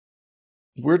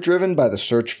We're driven by the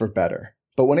search for better.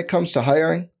 But when it comes to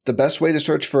hiring, the best way to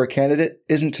search for a candidate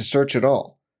isn't to search at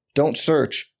all. Don't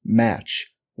search,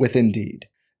 match with Indeed.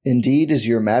 Indeed is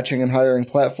your matching and hiring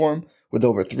platform with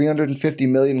over 350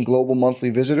 million global monthly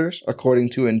visitors,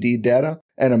 according to Indeed data,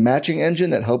 and a matching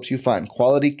engine that helps you find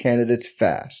quality candidates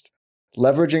fast.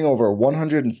 Leveraging over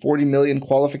 140 million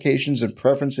qualifications and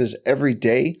preferences every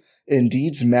day,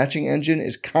 Indeed's matching engine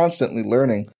is constantly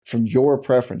learning from your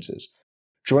preferences.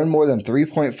 Join more than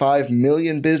 3.5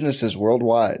 million businesses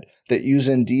worldwide that use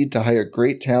Indeed to hire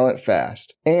great talent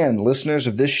fast. And listeners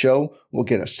of this show will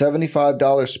get a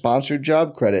 $75 sponsored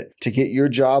job credit to get your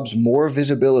jobs more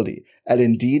visibility at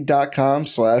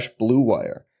Indeed.com/Blue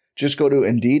Wire. Just go to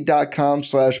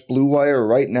Indeed.com/Blue Wire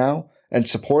right now and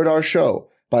support our show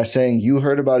by saying you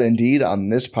heard about Indeed on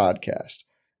this podcast.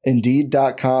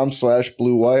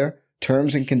 Indeed.com/Blue Wire.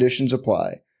 Terms and conditions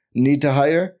apply. Need to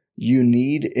hire? You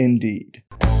need Indeed.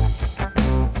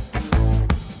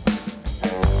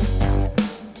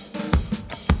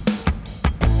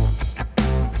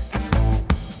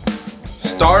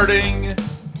 Starting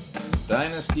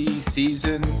Dynasty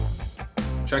season,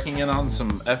 checking in on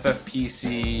some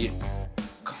FFPC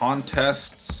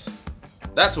contests.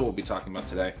 That's what we'll be talking about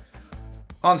today.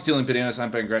 On Stealing Bananas, I'm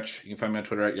Ben Gretsch. You can find me on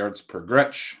Twitter at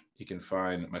yardspergretsch. You can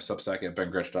find my Substack at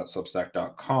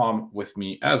bengretsch.substack.com. With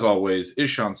me, as always, is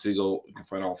Sean Siegel. You can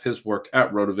find all of his work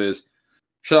at Rotoviz.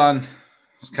 Sean,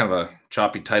 it's kind of a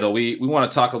choppy title. We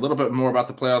want to talk a little bit more about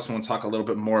the playoffs. We want to talk a little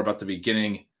bit more about the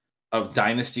beginning of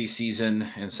Dynasty season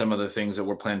and some of the things that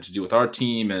we're planning to do with our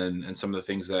team and some of the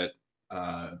things that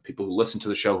people who listen to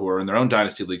the show who are in their own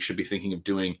Dynasty League should be thinking of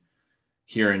doing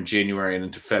here in January and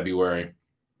into February.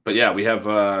 But yeah, we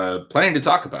have plenty to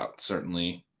talk about,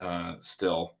 certainly,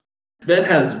 still. Ben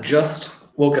has just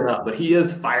woken up, but he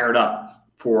is fired up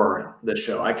for this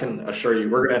show. I can assure you.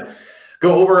 We're going to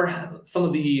go over some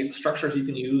of the structures you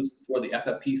can use for the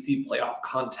FFPC playoff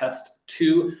contest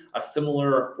to a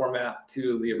similar format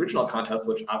to the original contest,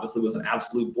 which obviously was an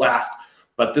absolute blast.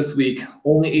 But this week,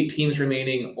 only 8 teams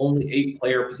remaining, only 8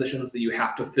 player positions that you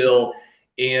have to fill,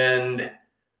 and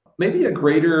maybe a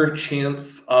greater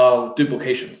chance of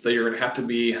duplication. So you're going to have to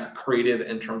be creative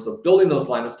in terms of building those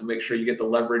lineups to make sure you get the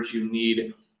leverage you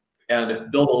need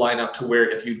and build a lineup to where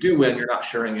if you do win, you're not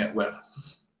sharing it with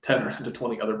 10 to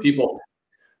 20 other people.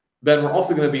 Ben, we're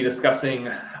also going to be discussing,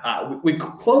 we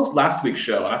closed last week's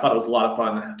show, and I thought it was a lot of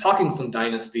fun, talking some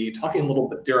Dynasty, talking a little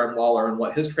bit Darren Waller and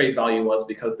what his trade value was,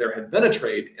 because there had been a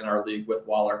trade in our league with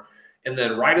Waller. And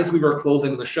then right as we were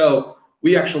closing the show,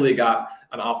 we actually got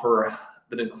an offer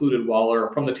that included Waller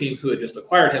from the team who had just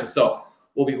acquired him. So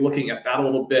we'll be looking at that a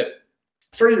little bit,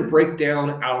 starting to break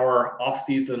down our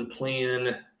offseason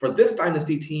plan for this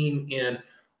Dynasty team, and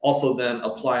also then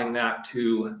applying that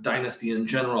to Dynasty in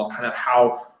general, kind of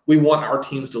how we want our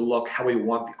teams to look, how we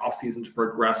want the offseason to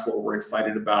progress, what we're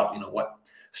excited about, what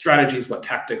strategies, what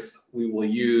tactics we will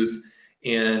use,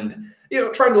 and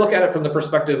trying to look at it from the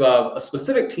perspective of a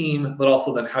specific team, but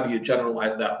also then how do you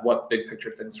generalize that? What big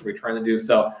picture things are we trying to do?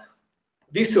 So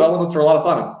these two elements are a lot of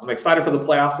fun. I'm excited for the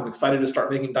playoffs. I'm excited to start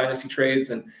making Dynasty trades,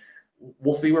 and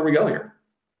we'll see where we go here.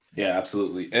 Yeah,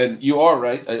 absolutely. And you are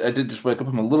right. I did just wake up.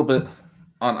 I'm a little bit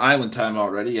on island time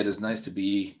already. It is nice to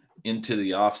be into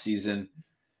the off season.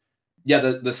 Yeah,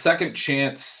 the second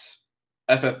chance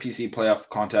FFPC playoff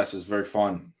contest is very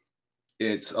fun.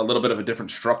 It's a little bit of a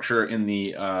different structure. In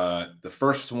the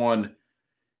first one,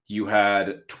 you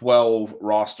had 12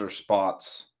 roster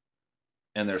spots,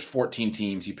 and there's 14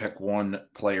 teams. You pick one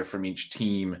player from each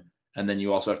team, and then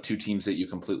you also have 2 teams that you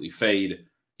completely fade.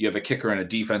 You have a kicker and a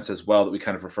defense as well that we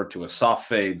kind of refer to as soft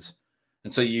fades.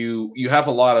 And so you have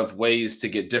a lot of ways to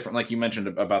get different, like you mentioned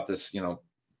about this,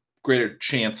 greater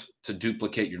chance to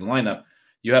duplicate your lineup.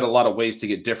 You had a lot of ways to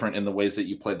get different in the ways that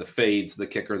you play the fades, the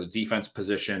kicker, the defense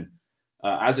position.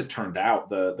 As it turned out,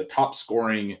 the top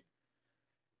scoring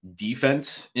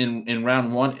defense in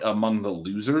round 1 among the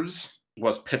losers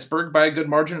was Pittsburgh by a good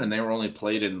margin, and they were only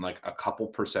played in like a couple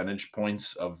percentage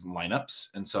points of lineups.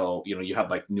 And so, you had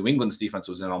like New England's defense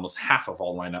was in almost half of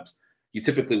all lineups. You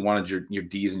typically wanted your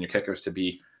Ds and your kickers to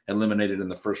be eliminated in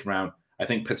the first round. I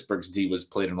think Pittsburgh's D was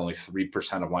played in only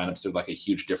 3% of lineups. They're like a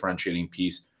huge differentiating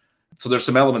piece. So there's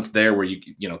some elements there where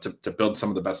to build some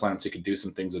of the best lineups, you can do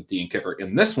some things with D and kicker.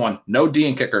 In this one, no D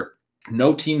and kicker,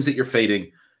 no teams that you're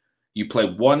fading. You play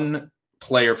one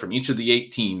player from each of the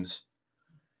 8 teams.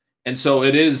 And so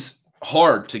it is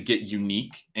hard to get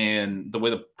unique. And the way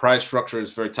the prize structure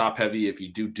is very top heavy, if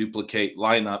you do duplicate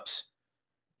lineups,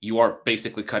 you are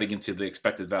basically cutting into the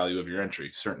expected value of your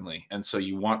entry, certainly. And so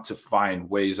you want to find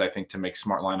ways, I think, to make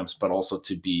smart lineups, but also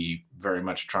to be very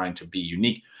much trying to be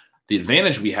unique. The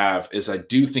advantage we have is I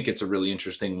do think it's a really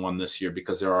interesting one this year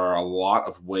because there are a lot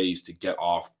of ways to get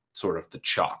off sort of the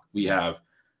chalk. We have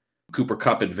Cooper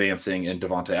Kupp advancing and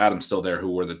Devontae Adams still there,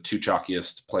 who were the two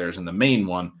chalkiest players in the main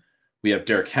one. We have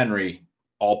Derrick Henry,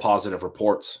 all positive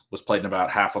reports, was played in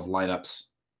about half of lineups.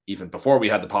 Even before we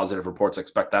had the positive reports, I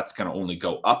expect that's going to only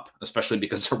go up, especially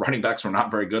because the running backs were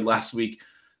not very good last week.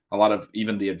 A lot of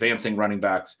even the advancing running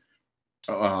backs.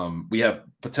 We have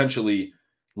potentially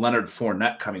Leonard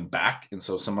Fournette coming back, and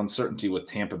so some uncertainty with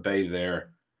Tampa Bay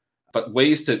there. But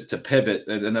ways to pivot,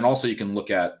 and then also you can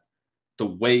look at the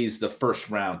ways the first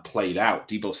round played out.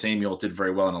 Deebo Samuel did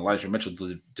very well, and Elijah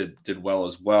Mitchell did well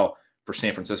as well for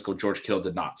San Francisco. George Kittle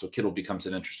did not, so Kittle becomes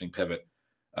an interesting pivot.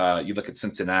 You look at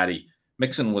Cincinnati.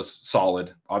 Mixon was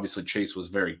solid. Obviously, Chase was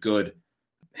very good.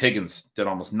 Higgins did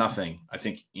almost nothing. I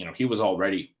think he was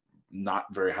already not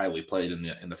very highly played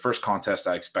in the first contest.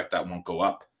 I expect that won't go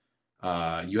up.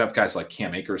 You have guys like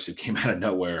Cam Akers who came out of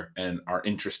nowhere and are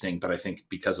interesting, but I think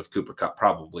because of Cooper Kupp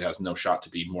probably has no shot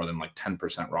to be more than like 10%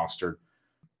 rostered.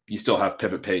 You still have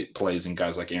pivot plays in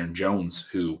guys like Aaron Jones,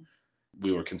 who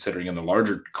we were considering in the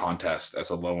larger contest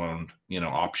as a low-owned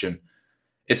option.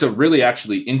 It's a really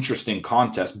actually interesting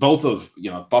contest. Both of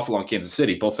Buffalo and Kansas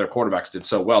City, both their quarterbacks did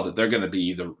so well that they're going to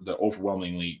be the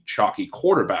overwhelmingly chalky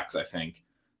quarterbacks. I think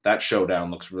that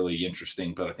showdown looks really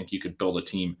interesting, but I think you could build a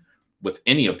team with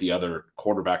any of the other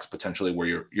quarterbacks potentially,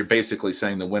 where you're basically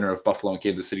saying the winner of Buffalo and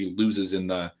Kansas City loses in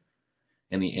the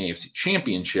AFC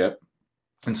Championship.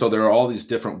 And so there are all these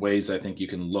different ways I think you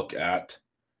can look at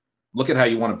how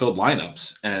you want to build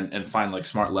lineups and find like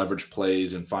smart leverage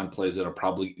plays and find plays that are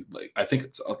probably I think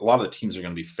a lot of the teams are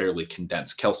going to be fairly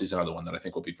condensed. Kelsey's another one that I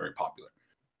think will be very popular.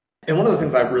 And one of the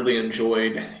things I've really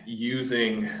enjoyed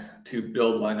using to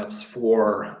build lineups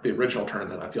for the original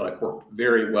tournament, I feel like worked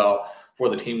very well for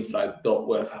the teams that I built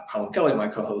with Colin Kelly, my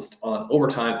co-host on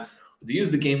Overtime, to use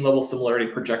the game level similarity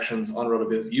projections on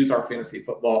RotoViz, use our fantasy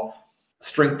football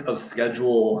strength of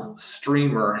schedule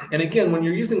streamer. And again, when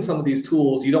you're using some of these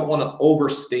tools, you don't want to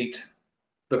overstate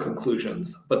the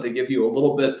conclusions, but they give you a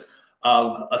little bit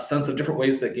of a sense of different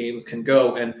ways that games can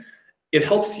go. And it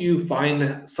helps you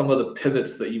find some of the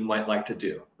pivots that you might like to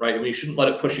do, right? I mean, you shouldn't let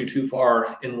it push you too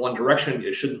far in one direction.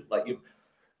 It shouldn't let you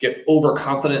get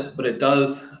overconfident, but it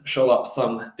does show up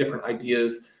some different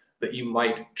ideas that you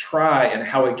might try and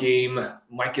how a game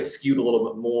might get skewed a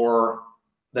little bit more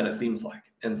than it seems like.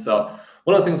 And so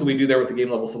one of the things that we do there with the game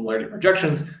level similarity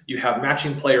projections, you have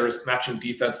matching players, matching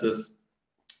defenses,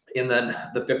 and then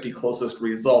the 50 closest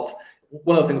results.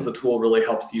 One of the things the tool really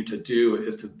helps you to do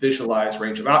is to visualize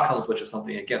range of outcomes, which is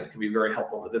something, again, that can be very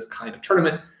helpful with this kind of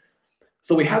tournament.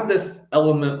 So we have this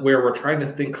element where we're trying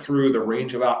to think through the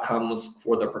range of outcomes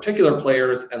for the particular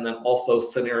players and then also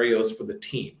scenarios for the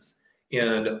teams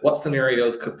and what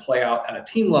scenarios could play out at a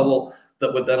team level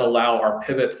that would then allow our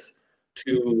pivots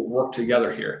to work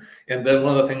together here. And then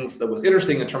one of the things that was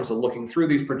interesting in terms of looking through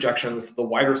these projections, the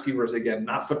wide receivers, again,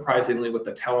 not surprisingly with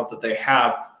the talent that they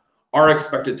have, are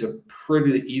expected to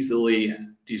pretty easily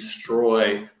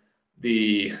destroy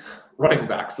the running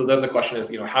backs. So then the question is,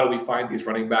 how do we find these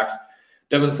running backs?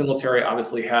 Devin Singletary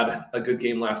obviously had a good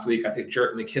game last week. I think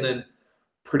Jerick McKinnon,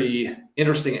 pretty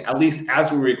interesting, at least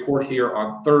as we record here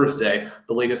on Thursday.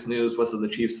 The latest news was that the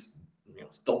Chiefs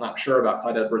still not sure about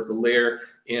Clyde Edwards-Helaire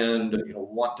and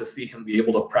want to see him be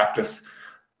able to practice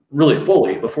really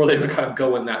fully before they would kind of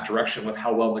go in that direction with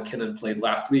how well McKinnon played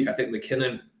last week. I think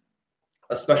McKinnon,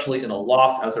 especially in a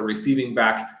loss as a receiving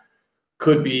back,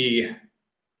 could be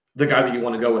the guy that you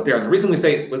want to go with there. And the reason we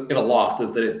say in a loss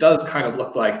is that it does kind of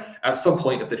look like at some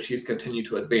point, if the Chiefs continue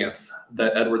to advance,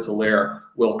 that Edwards-Helaire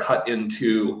will cut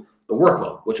into the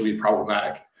workload, which would be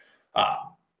problematic.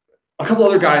 A couple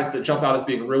other guys that jump out as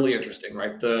being really interesting,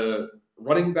 right? The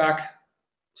running back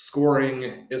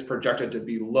scoring is projected to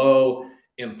be low,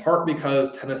 in part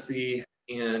because Tennessee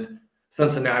and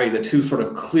Cincinnati, the two sort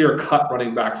of clear-cut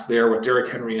running backs there with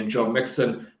Derrick Henry and Joe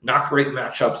Mixon, not great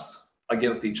matchups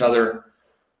against each other.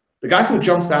 The guy who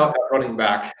jumps out at running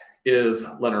back is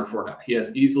Leonard Fournette. He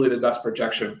has easily the best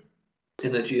projection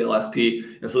in the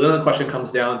GLSP. And so then the question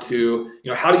comes down to,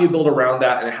 how do you build around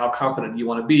that and how confident do you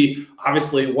want to be?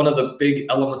 Obviously, one of the big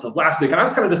elements of last week, and I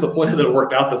was kind of disappointed that it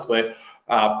worked out this way.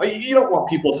 You don't want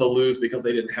people to lose because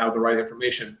they didn't have the right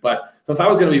information. But since I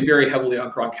was going to be very heavily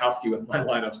on Gronkowski with my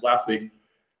lineups last week,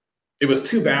 it was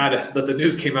too bad that the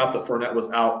news came out that Fournette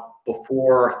was out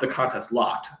before the contest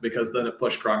locked, because then it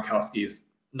pushed Gronkowski's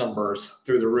numbers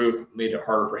through the roof, made it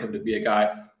harder for him to be a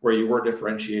guy where you were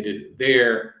differentiated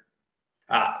there.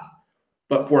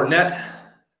 But Fournette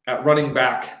at running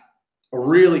back, a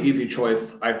really easy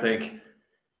choice, I think,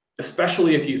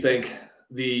 especially if you think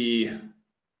the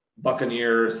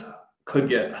Buccaneers could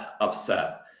get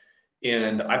upset.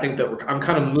 And I think that I'm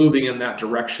kind of moving in that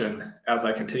direction as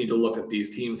I continue to look at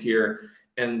these teams here.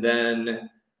 And then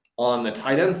on the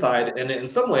tight end side, and in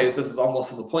some ways, this is almost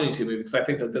disappointing to me because I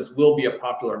think that this will be a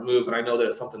popular move. And I know that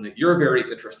it's something that you're very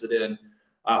interested in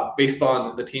based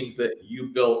on the teams that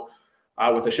you built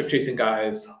with the ship chasing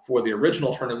guys for the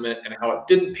original tournament and how it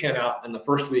didn't pan out in the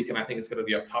first week. And I think it's going to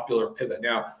be a popular pivot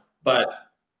now. But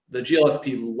the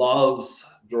GLSP loves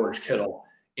George Kittle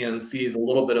and sees a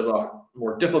little bit of a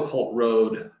more difficult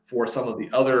road for some of the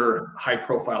other high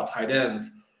profile tight ends.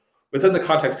 Within the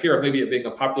context here of maybe it being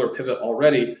a popular pivot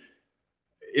already,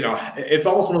 it's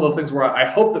almost one of those things where I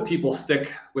hope that people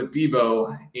stick with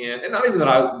Debo, and not even that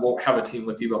I won't have a team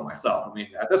with Debo myself. I mean,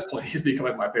 at this point, he's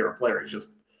becoming my favorite player. He's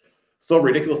just so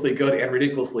ridiculously good and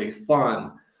ridiculously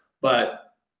fun.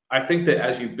 But I think that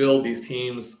as you build these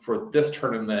teams for this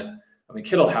tournament, I mean,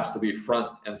 Kittle has to be front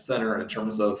and center in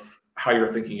terms of how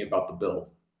you're thinking about the build.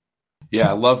 Yeah,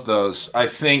 I love those. I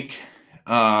think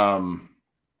I'm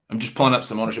just pulling up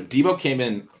some ownership. Debo came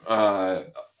in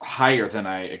higher than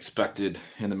I expected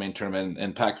in the main tournament,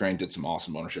 and Pat Green did some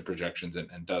awesome ownership projections and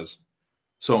does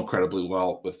so incredibly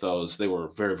well with those. They were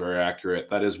very, very accurate.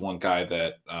 That is one guy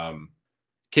that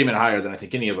came in higher than I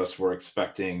think any of us were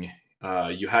expecting.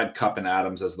 You had Kupp and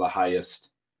Adams as the highest,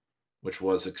 which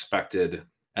was expected.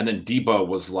 And then Debo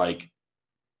was like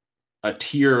a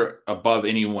tier above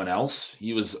anyone else.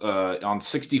 He was on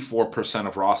 64%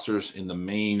 of rosters in the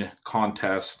main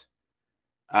contest.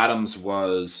 Adams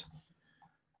was,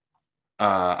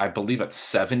 I believe, at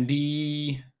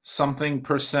 70 something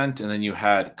percent. And then you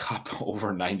had Kupp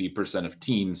over 90% of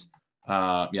teams.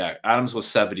 Adams was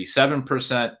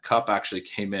 77%. Kupp actually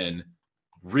came in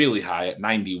really high at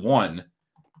 91,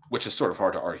 which is sort of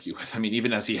hard to argue with. I mean,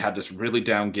 even as he had this really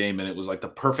down game and it was like the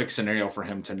perfect scenario for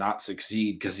him to not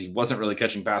succeed because he wasn't really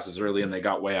catching passes early and they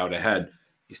got way out ahead.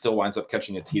 He still winds up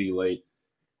catching a TD late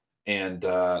and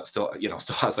still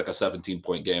has like a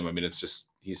 17-point game. I mean,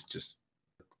 he's just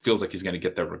feels like he's going to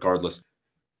get there regardless.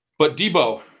 But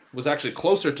Debo was actually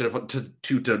closer to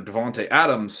Devontae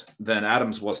Adams than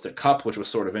Adams was to Kupp, which was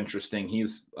sort of interesting.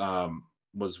 He's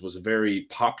was very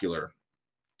popular.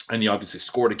 And he obviously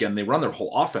scored again. They run their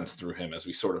whole offense through him, as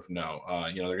we sort of know.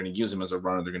 They're going to use him as a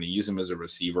runner. They're going to use him as a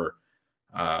receiver.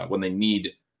 When they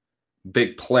need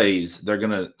big plays, they're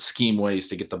going to scheme ways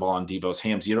to get the ball in Debo's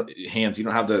hands. You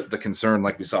don't have the concern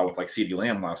like we saw with like CeeDee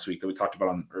Lamb last week that we talked about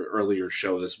on an earlier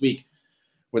show this week,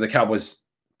 where the Cowboys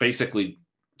basically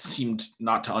seemed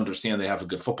not to understand they have a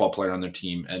good football player on their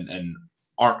team and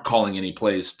aren't calling any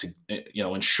plays to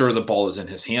ensure the ball is in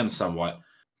his hands somewhat.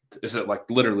 Is it like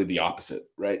literally the opposite,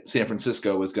 right? San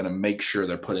Francisco is going to make sure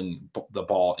they're putting the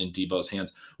ball in Debo's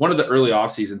hands. One of the early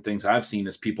offseason things I've seen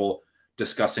is people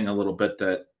discussing a little bit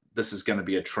that this is going to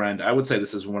be a trend. I would say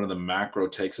this is one of the macro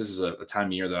takes. This is a time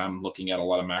of year that I'm looking at a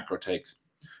lot of macro takes.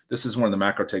 This is one of the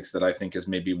macro takes that I think is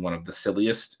maybe one of the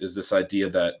silliest, is this idea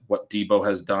that what Debo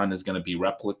has done is going to be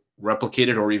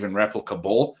replicated or even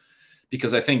replicable.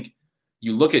 Because I think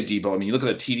you look at Debo, I mean, you look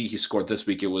at the TD he scored this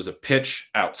week, it was a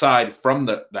pitch outside from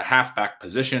the halfback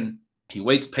position. He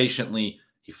waits patiently.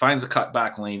 He finds a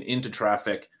cutback lane into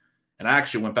traffic. And I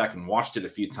actually went back and watched it a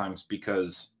few times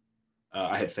because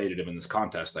I had faded him in this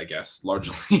contest, I guess.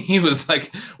 Largely, he was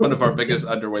like one of our biggest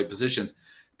underweight positions.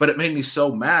 But it made me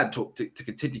so mad to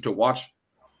continue to watch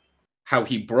how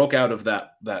he broke out of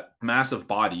that massive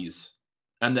bodies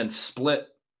and then split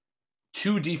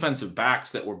two defensive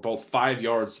backs that were both 5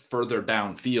 yards further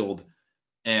downfield.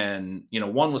 And,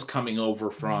 one was coming over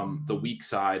from the weak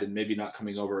side and maybe not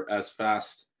coming over as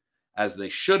fast as they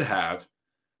should have.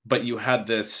 But you had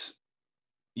this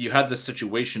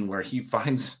situation where he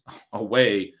finds a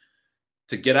way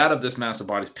to get out of this massive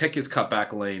bodies, pick his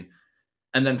cutback lane,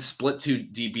 and then split two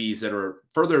DBs that are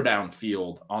further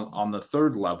downfield on the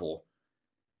third level.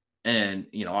 And,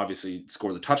 obviously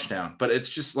score the touchdown. But it's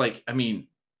just like, I mean,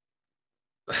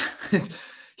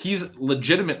 he's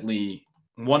legitimately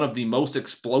one of the most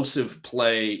explosive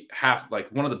play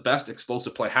one of the best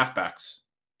explosive play halfbacks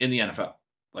in the NFL,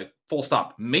 like full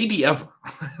stop, maybe ever.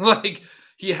 Like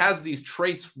he has these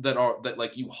traits that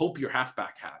like you hope your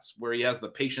halfback has, where he has the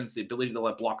patience, the ability to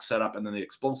let blocks set up, and then the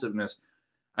explosiveness.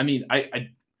 I mean, I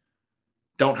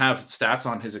don't have stats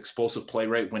on his explosive play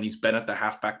rate when he's been at the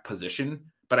halfback position,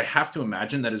 but I have to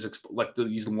imagine that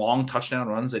these long touchdown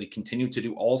runs that he continued to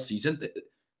do all season,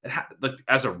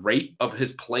 as a rate of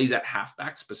his plays at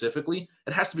halfback specifically,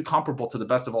 it has to be comparable to the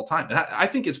best of all time. And I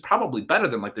think it's probably better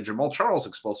than like the Jamal Charles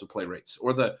explosive play rates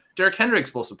or the Derrick Henry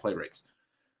explosive play rates.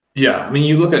 Yeah, I mean,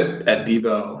 you look at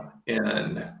Debo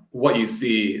and what you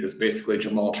see is basically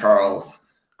Jamal Charles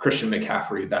Christian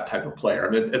McCaffrey, that type of player. I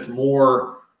mean, it's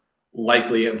more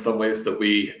likely in some ways that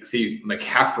we see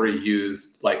McCaffrey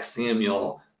used like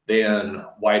Samuel than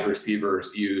wide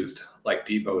receivers used like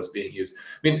Debo is being used.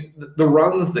 I mean, the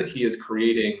runs that he is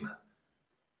creating,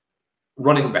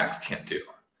 running backs can't do.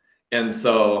 And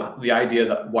so the idea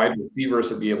that wide receivers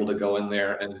would be able to go in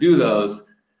there and do those,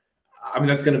 I mean,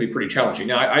 that's going to be pretty challenging.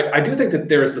 Now, I do think that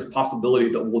there's this possibility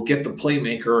that we'll get the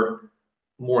playmaker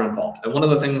more involved. And one of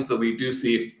the things that we do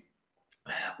see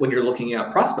when you're looking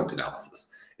at prospect analysis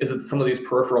is that some of these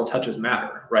peripheral touches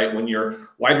matter, right? When you're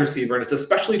wide receiver, and it's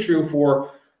especially true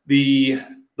for the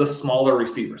smaller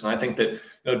receivers. And I think that,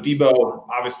 Debo,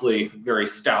 obviously very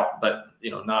stout, but,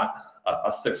 not a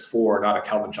 6'4", not a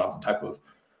Calvin Johnson type of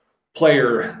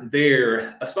player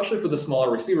there, especially for the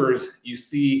smaller receivers. You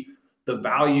see the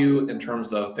value in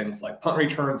terms of things like punt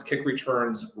returns, kick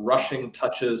returns, rushing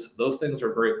touches. Those things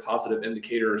are very positive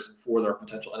indicators for their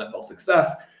potential NFL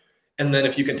success. And then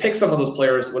if you can take some of those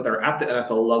players when they're at the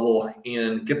NFL level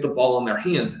and get the ball in their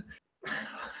hands,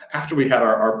 after we had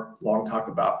our long talk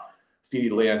about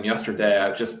CeeDee Lamb yesterday, I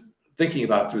was just thinking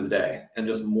about it through the day, and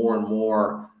just more and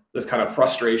more this kind of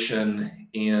frustration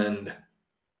and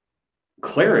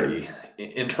clarity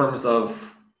in terms of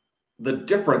the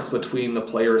difference between the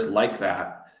players like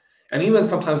that. And even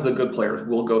sometimes the good players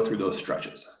will go through those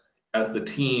stretches as the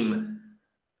team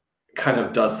kind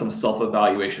of does some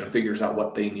self-evaluation and figures out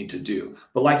what they need to do.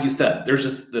 But like you said, there's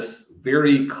just this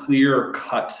very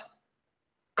clear-cut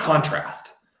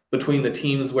contrast between the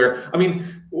teams where, I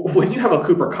mean, when you have a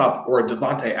Cooper Kupp or a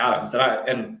Devontae Adams,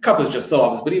 and Kupp is just so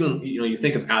obvious, but even, you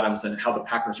think of Adams and how the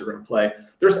Packers are going to play,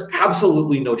 there's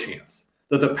absolutely no chance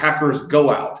that the Packers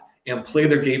go out and play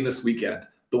their game this weekend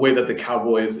the way that the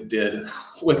Cowboys did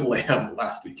with Lamb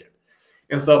last weekend.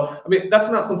 And so, I mean, that's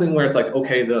not something where it's like,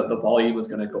 okay, the volume is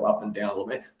going to go up and down a little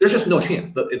bit. There's just no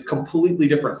chance. It's completely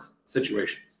different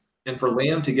situations. And for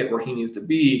Lamb to get where he needs to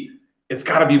be, it's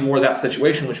got to be more that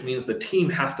situation, which means the team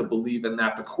has to believe in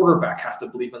that. The quarterback has to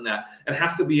believe in that and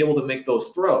has to be able to make those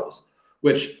throws,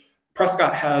 which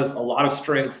Prescott has a lot of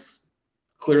strengths.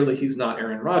 Clearly, he's not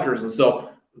Aaron Rodgers. And so,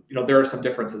 there are some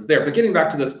differences there. But getting back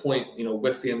to this point,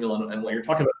 with Samuel and what you're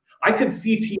talking about, I could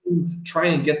see teams try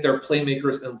and get their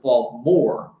playmakers involved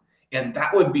more, and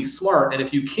that would be smart. And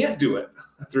if you can't do it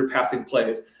through passing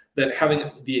plays, then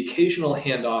having the occasional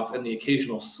handoff and the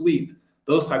occasional sweep,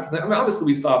 those types of things. I mean, obviously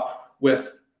we saw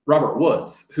with Robert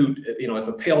Woods, who, is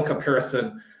a pale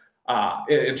comparison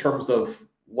in terms of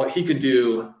what he could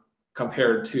do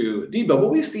compared to Debo. But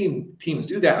we've seen teams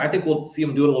do that. I think we'll see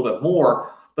them do it a little bit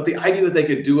more. But the idea that they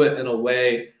could do it in a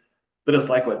way that is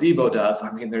like what Debo does,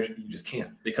 I mean, you just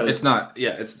can't, because it's not.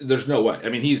 Yeah, there's no way. I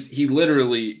mean, he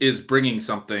literally is bringing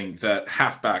something that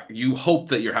halfback. You hope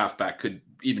that your halfback could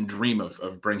even dream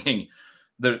of bringing.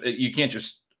 You can't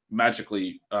just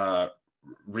magically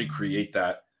recreate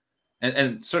that.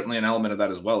 And certainly an element of that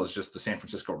as well is just the San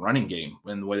Francisco running game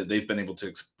and the way that they've been able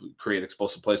to create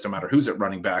explosive plays no matter who's at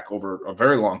running back over a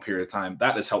very long period of time.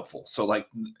 That is helpful. So,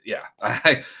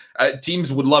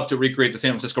 teams would love to recreate the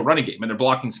San Francisco running game and their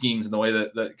blocking schemes and the way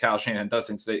that Kyle Shanahan does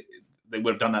things. They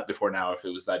would have done that before now if it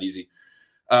was that easy.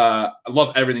 I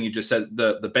love everything you just said.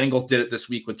 The Bengals did it this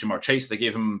week with Jamar Chase. They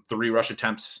gave him 3 rush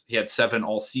attempts. He had 7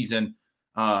 all season.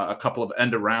 A couple of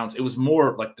end arounds. It was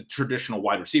more like the traditional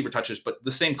wide receiver touches, but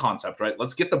the same concept, right?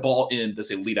 Let's get the ball in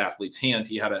this elite athlete's hand.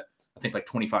 He had I think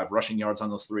 25 rushing yards on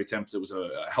those 3 attempts. It was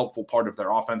a helpful part of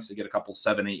their offense to get a couple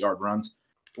 7-8 yard runs.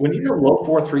 When you have low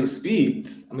 4.3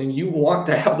 speed, I mean, you want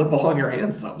to have the ball in your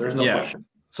hands some. There's no question.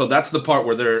 So that's the part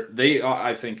where they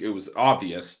I think it was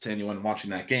obvious to anyone watching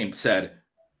that game, said,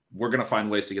 we're going to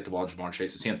find ways to get the ball in Jamar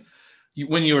Chase's hands.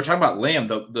 When you were talking about Lamb,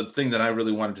 the thing that I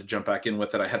really wanted to jump back in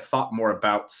with that I had thought more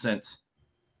about since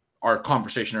our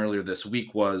conversation earlier this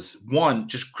week was, one,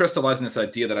 just crystallizing this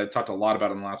idea that I talked a lot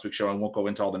about in the last week's show. I won't go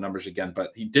into all the numbers again,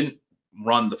 but he didn't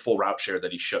run the full route share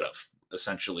that he should have,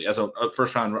 essentially. As a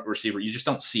first-round receiver, you just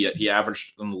don't see it. He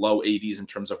averaged in the low 80s in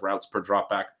terms of routes per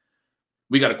dropback.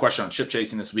 We got a question on chip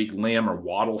chasing this week, Lamb or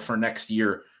Waddle for next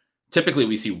year. Typically,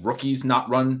 we see rookies not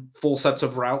run full sets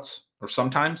of routes. Or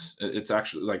sometimes it's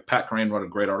actually like Pat Corain wrote a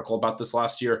great article about this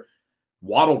last year.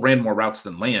 Waddle ran more routes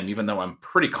than Lamb, even though I'm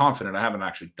pretty confident. I haven't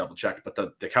actually double checked, but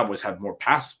the Cowboys had more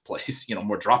pass plays,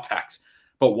 more dropbacks.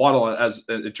 But Waddle, as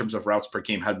in terms of routes per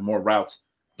game, had more routes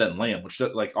than Lamb, which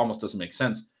almost doesn't make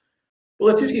sense.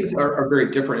 Well, the two teams are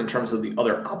very different in terms of the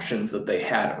other options that they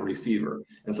had at receiver,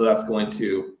 and so that's going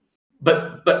to.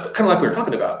 But kind of like we were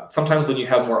talking about, sometimes when you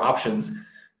have more options,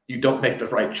 you don't make the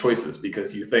right choices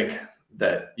because you think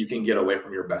that you can get away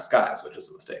from your best guys, which is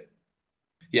a mistake.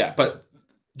 Yeah, but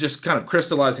just kind of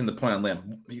crystallizing the point on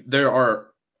Lamb, there are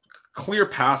clear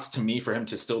path to me for him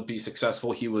to still be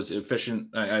successful. He was efficient.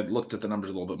 I looked at the numbers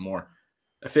a little bit more.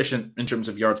 Efficient in terms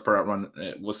of yards per out run,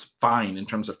 was fine in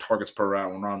terms of targets per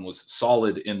out run, was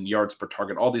solid in yards per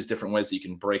target, all these different ways that you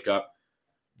can break up.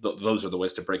 Those are the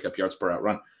ways to break up yards per out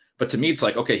run. But to me, it's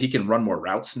like, okay, he can run more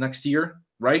routes next year,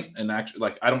 right? And actually,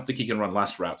 like, I don't think he can run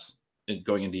less routes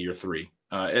going into year 3.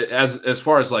 As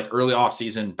far as like early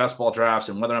offseason best ball drafts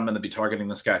and whether I'm going to be targeting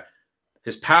this guy,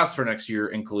 his paths for next year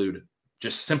include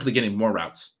just simply getting more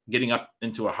routes, getting up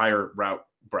into a higher route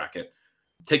bracket,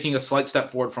 taking a slight step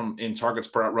forward from in targets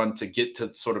per out run to get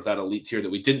to sort of that elite tier that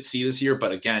we didn't see this year.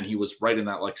 But again, he was right in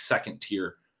that like second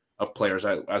tier of players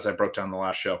as I broke down the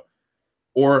last show,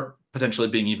 or potentially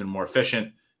being even more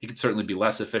efficient. He could certainly be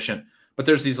less efficient, but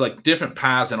there's these like different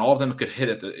paths and all of them could hit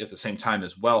at the same time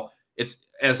as well. It's,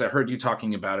 as I heard you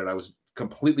talking about it, I was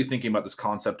completely thinking about this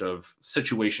concept of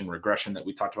situation regression that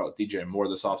we talked about with DJ Moore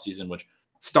this offseason, which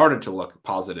started to look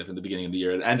positive in the beginning of the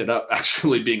year. It ended up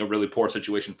actually being a really poor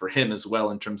situation for him as well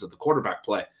in terms of the quarterback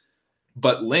play.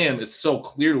 But Lamb is so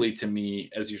clearly, to me,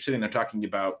 as you're sitting there talking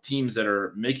about teams that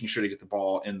are making sure to get the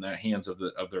ball in the hands of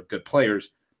their good players,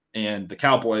 and the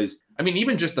Cowboys, I mean,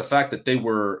 even just the fact that they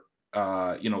were,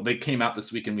 they came out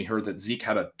this week and we heard that Zeke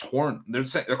had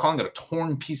they're calling it a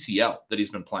torn PCL that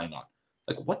he's been playing on.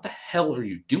 Like, what the hell are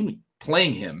you doing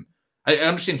playing him? I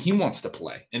understand he wants to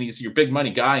play and he's your big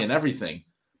money guy and everything,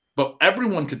 but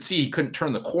everyone could see he couldn't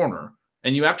turn the corner.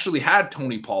 And you actually had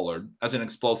Tony Pollard as an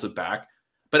explosive back,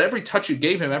 but every touch you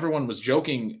gave him, everyone was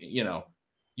joking,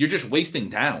 you're just wasting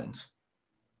downs.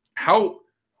 How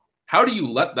do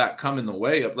you let that come in the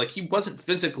way of, like, he's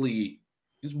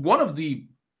one of the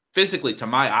physically, to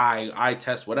my eye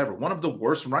test, whatever, one of the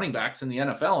worst running backs in the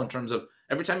NFL in terms of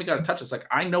every time you got to touch, it's like,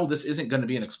 I know this isn't going to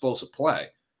be an explosive play.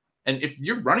 And if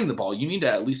you're running the ball, you need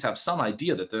to at least have some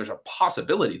idea that there's a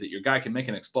possibility that your guy can make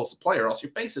an explosive play, or else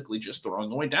you're basically just throwing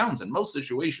away downs in most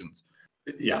situations.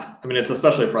 Yeah. I mean, it's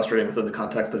especially frustrating within the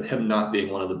context of him not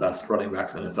being one of the best running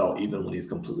backs in the NFL, even when he's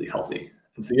completely healthy.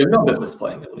 And so you have no business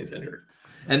playing him when he's injured.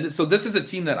 And so this is a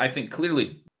team that I think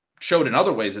clearly showed in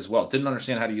other ways as well, didn't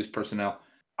understand how to use personnel.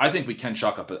 I think we can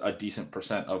chalk up a decent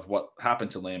percent of what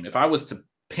happened to Lamb. If I was to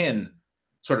pin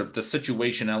sort of the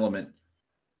situation element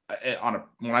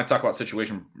when I talk about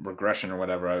situation regression or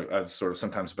whatever, I've sort of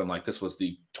sometimes been like, this was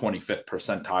the 25th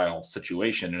percentile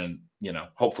situation. And,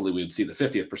 hopefully we would see the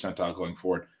 50th percentile going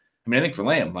forward. I mean, I think for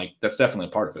Lamb, like, that's definitely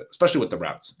a part of it, especially with the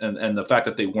routes and the fact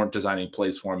that they weren't designing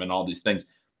plays for him and all these things.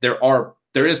 There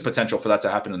is potential for that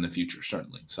to happen in the future,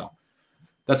 certainly. So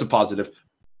that's a positive.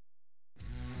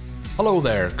 Hello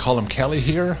there, Colin Kelly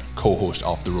here, co-host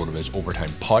of the RotoViz Overtime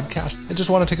podcast. I just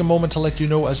want to take a moment to let you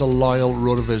know, as a loyal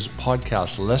RotoViz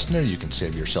podcast listener, you can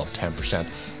save yourself 10%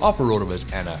 off a RotoViz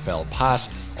NFL pass.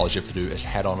 All you have to do is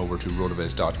head on over to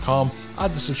rotoviz.com,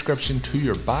 add the subscription to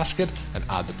your basket, and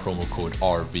add the promo code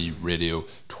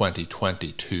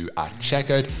RVRadio2022 at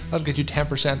checkout. That'll get you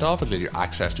 10% off. It'll get you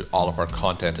access to all of our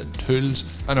content and tools,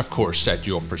 and of course set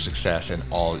you up for success in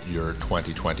all your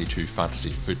 2022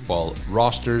 fantasy football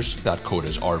rosters. That code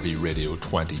is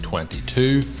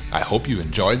RVRadio2022. I hope you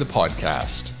enjoy the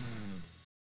podcast.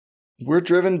 We're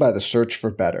driven by the search for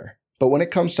better. But when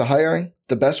it comes to hiring,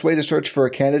 the best way to search for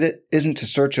a candidate isn't to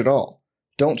search at all.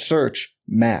 Don't search,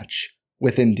 match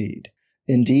with Indeed.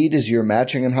 Indeed is your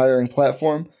matching and hiring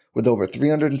platform with over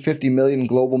 350 million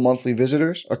global monthly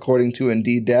visitors, according to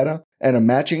Indeed data, and a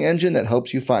matching engine that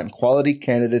helps you find quality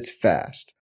candidates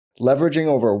fast. Leveraging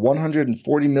over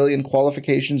 140 million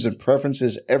qualifications and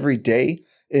preferences every day,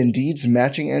 Indeed's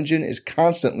matching engine is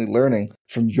constantly learning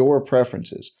from your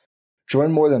preferences.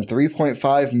 Join more than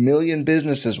 3.5 million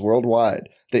businesses worldwide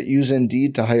that use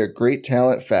Indeed to hire great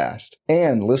talent fast.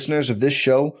 And listeners of this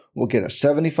show will get a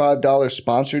 $75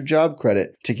 sponsored job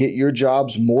credit to get your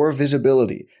jobs more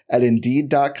visibility at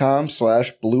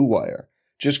Indeed.com/Blue Wire.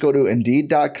 Just go to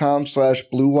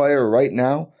Indeed.com/Blue Wire right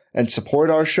now and support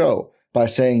our show by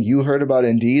saying you heard about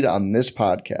Indeed on this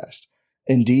podcast.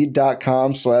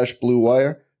 Indeed.com/Blue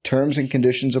Wire. Terms and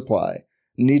conditions apply.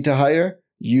 Need to hire?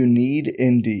 You need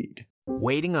Indeed.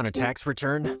 Waiting on a tax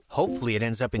return? Hopefully it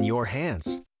ends up in your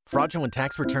hands. Fraudulent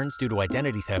tax returns due to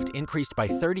identity theft increased by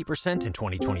 30% in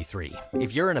 2023.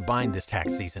 If you're in a bind this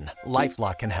tax season,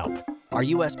 LifeLock can help. Our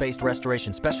U.S.-based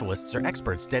restoration specialists are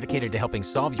experts dedicated to helping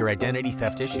solve your identity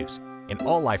theft issues. And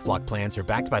all LifeLock plans are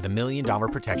backed by the $1 Million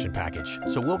Protection Package.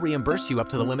 So we'll reimburse you up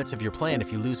to the limits of your plan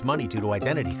if you lose money due to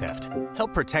identity theft.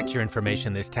 Help protect your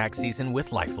information this tax season with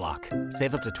LifeLock.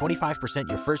 Save up to 25%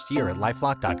 your first year at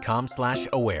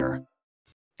LifeLock.com/aware.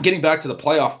 Getting back to the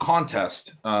playoff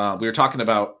contest, we were talking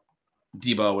about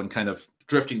Debo and kind of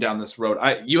drifting down this road.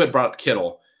 You had brought up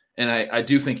Kittle, And I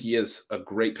do think he is a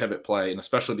great pivot play, and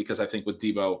especially because I think with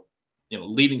Debo,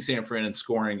 leading San Fran and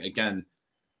scoring again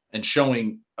and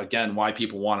showing again why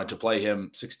people wanted to play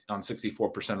him on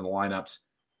 64% of the lineups,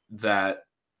 that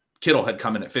Kittle had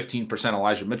come in at 15%,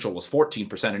 Elijah Mitchell was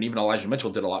 14%, and even Elijah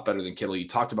Mitchell did a lot better than Kittle. You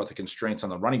talked about the constraints on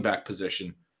the running back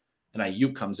position, and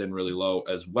Ayuk comes in really low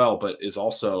as well, but is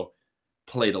also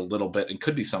played a little bit and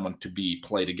could be someone to be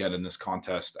played again in this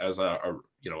contest as a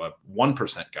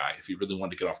 1% guy if you really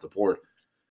wanted to get off the board.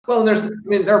 Well,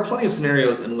 there are plenty of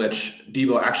scenarios in which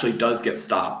Debo actually does get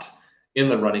stopped in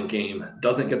the running game,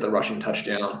 doesn't get the rushing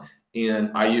touchdown, and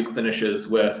Ayuk finishes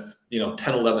with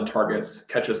 10, 11 targets,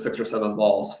 catches 6 or 7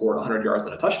 balls for 100 yards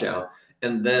and a touchdown,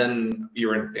 and then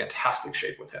you're in fantastic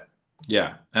shape with him.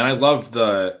 Yeah, and I love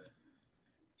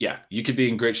you could be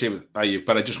in great shape with Ayuk,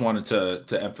 but I just wanted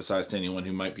to emphasize to anyone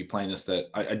who might be playing this that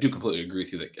I do completely agree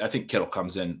with you that I think Kittle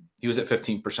comes in. He was at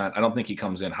 15%. I don't think he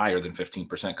comes in higher than 15%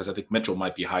 because I think Mitchell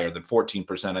might be higher than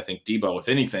 14%. I think Debo, if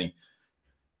anything,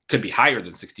 could be higher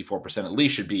than 64%. At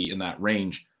least should be in that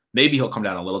range. Maybe he'll come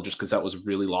down a little just because that was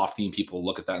really lofty and people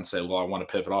look at that and say, well, I want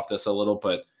to pivot off this a little.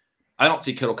 But I don't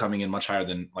see Kittle coming in much higher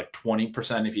than like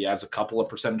 20% if he adds a couple of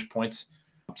percentage points.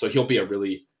 So he'll be a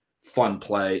really fun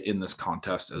play in this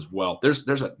contest as well. There's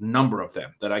a number of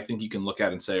them that I think you can look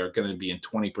at and say are going to be in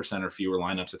 20% or fewer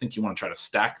lineups. I think you want to try to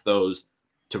stack those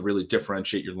to really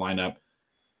differentiate your lineup.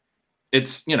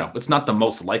 It's not the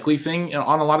most likely thing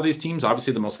on a lot of these teams.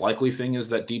 Obviously, the most likely thing is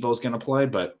that Debo is going to play,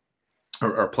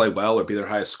 or play well or be their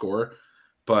highest scorer.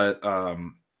 But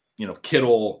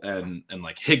Kittle and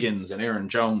like Higgins and Aaron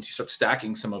Jones, you start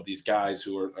stacking some of these guys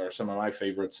who are some of my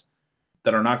favorites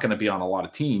that are not going to be on a lot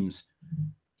of teams.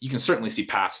 You can certainly see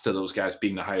paths to those guys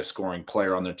being the highest scoring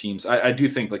player on their teams. I do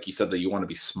think, like you said, that you want to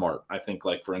be smart. I think,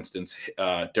 like, for instance,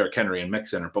 Derrick Henry and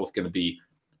Mixon are both going to be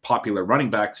popular running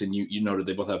backs, and you noted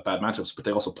they both have bad matchups, but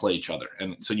they also play each other.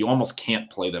 And so you almost can't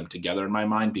play them together in my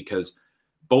mind because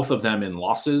both of them in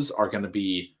losses are going to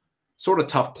be sort of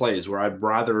tough plays where I'd would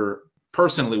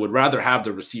rather have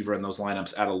the receiver in those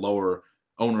lineups at a lower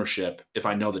ownership if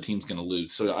I know the team's going to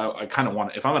lose. So I kind of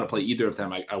want, if I'm going to play either of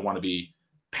them, I want to be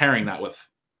pairing that with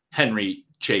Henry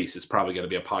Chase is probably going to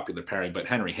be a popular pairing, but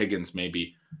Henry Higgins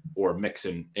maybe, or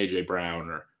Mixon AJ Brown,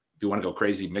 or if you want to go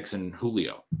crazy, Mixon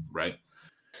Julio, right?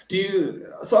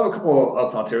 So I have a couple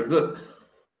of thoughts here.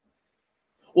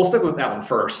 We'll stick with that one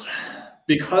first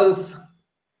because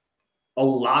a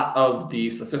lot of the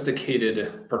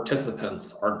sophisticated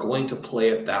participants are going to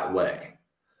play it that way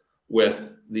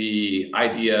with the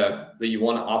idea that you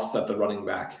want to offset the running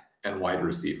back and wide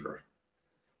receiver.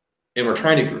 And we're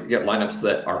trying to get lineups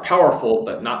that are powerful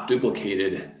but not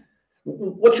duplicated.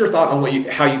 What's your thought on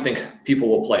how you think people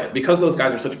will play it? Because those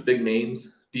guys are such big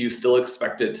names, do you still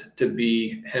expect it to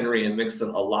be Henry and Mixon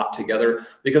a lot together?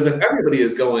 Because if everybody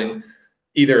is going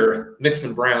either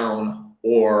Mixon Brown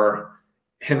or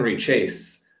Henry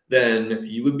Chase, then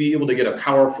you would be able to get a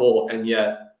powerful and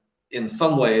yet in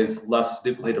some ways less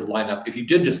duplicated lineup if you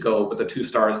did just go with the 2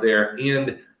 stars there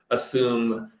and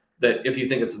assume that if you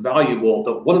think it's valuable,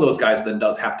 that one of those guys then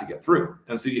does have to get through.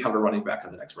 And so you have a running back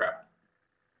in the next round.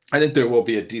 I think there will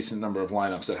be a decent number of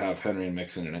lineups that have Henry and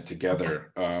Mixon in it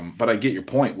together. But I get your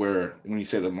point where when you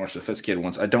say the more sophisticated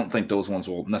ones, I don't think those ones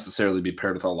will necessarily be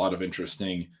paired with a lot of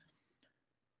interesting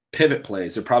pivot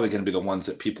plays. They're probably going to be the ones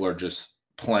that people are just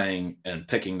playing and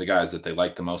picking the guys that they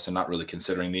like the most and not really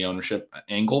considering the ownership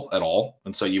angle at all.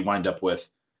 And so you wind up with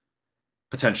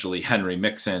potentially Henry,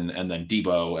 Mixon, and then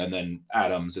Debo, and then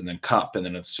Adams, and then Kupp, and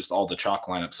then it's just all the chalk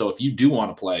lineup. So if you do want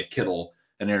to play Kittle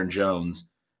and Aaron Jones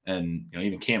and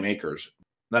even Cam Akers,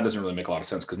 that doesn't really make a lot of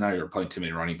sense because now you're playing too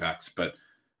many running backs. But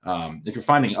if you're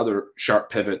finding other sharp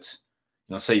pivots,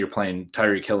 say you're playing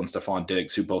Tyreek Hill and Stephon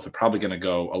Diggs, who both are probably going to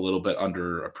go a little bit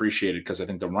underappreciated because I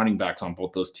think the running backs on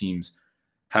both those teams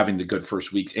having the good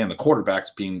first weeks and the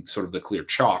quarterbacks being sort of the clear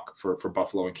chalk for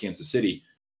Buffalo and Kansas City.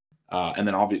 And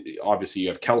then obviously you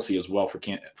have Kelsey as well for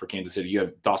Kansas City. You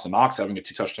have Dawson Knox having a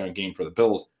 2-touchdown game for the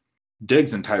Bills.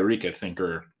 Diggs and Tyreek, I think,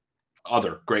 are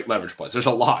other great leverage plays. There's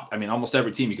a lot. I mean, almost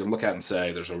every team you can look at and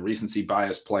say there's a recency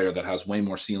bias player that has way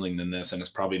more ceiling than this and is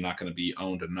probably not going to be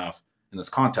owned enough in this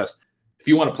contest. If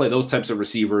you want to play those types of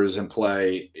receivers and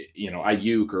play,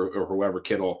 Ayuk or whoever,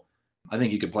 Kittle, I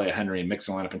think you could play a Henry and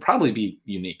Mixon lineup and probably be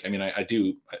unique. I mean, I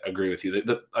do agree with you.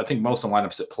 I think most of the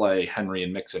lineups that play Henry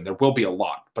and Mixon, there will be a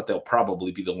lot, but they'll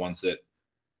probably be the ones that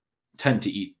tend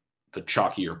to eat the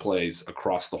chalkier plays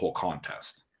across the whole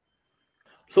contest.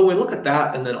 So we look at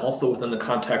that, and then also within the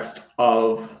context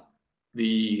of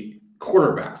the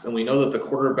quarterbacks, and we know that the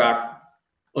quarterback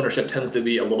ownership tends to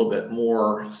be a little bit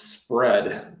more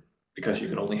spread because you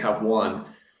can only have one.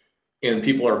 and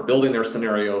people are building their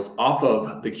scenarios off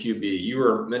of the QB. You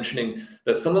were mentioning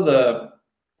that some of the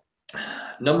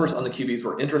numbers on the QBs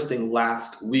were interesting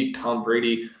last week. Tom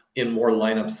Brady in more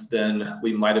lineups than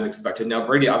we might have expected. Now,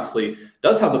 Brady obviously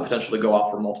does have the potential to go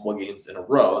off for multiple games in a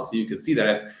row. And so you can see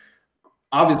that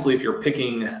obviously if you're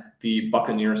picking the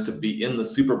Buccaneers to be in the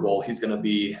Super Bowl, he's going to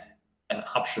be an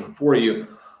option for you.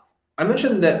 I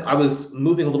mentioned that I was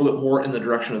moving a little bit more in the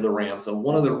direction of the Rams. And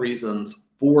one of the reasons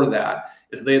for that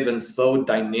is they have been so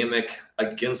dynamic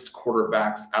against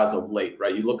quarterbacks as of late,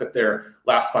 right? You look at their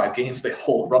last 5 games, they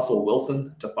hold Russell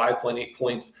Wilson to 5.8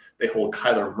 points. They hold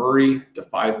Kyler Murray to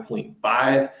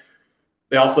 5.5.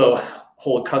 They also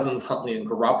hold Cousins, Huntley, and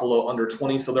Garoppolo under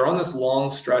 20. So they're on this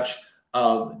long stretch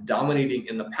of dominating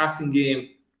in the passing game.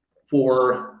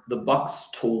 For the Bucs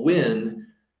to win,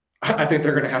 I think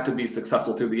they're going to have to be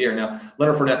successful through the air. Now,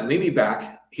 Leonard Fournette may be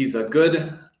back. He's a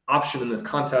good option in this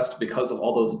contest because of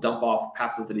all those dump-off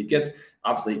passes that he gets.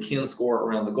 Obviously, he can score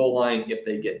around the goal line if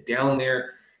they get down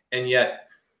there. And yet,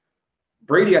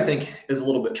 Brady, I think, is a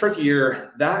little bit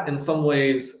trickier. That, in some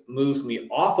ways, moves me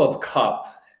off of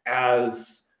Kupp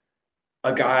as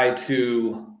a guy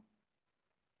to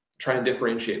try and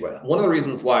differentiate with. One of the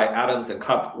reasons why Adams and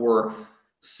Kupp were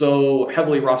so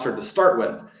heavily rostered to start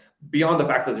with, beyond the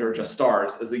fact that they're just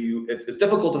stars, is that it's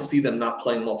difficult to see them not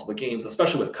playing multiple games,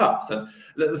 especially with Kupp. Since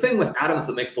the thing with Adams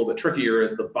that makes it a little bit trickier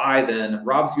is the bye then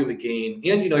robs you of a game,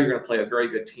 and you know you're going to play a very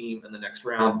good team in the next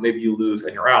round. Maybe you lose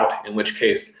and you're out, in which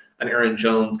case an Aaron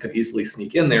Jones could easily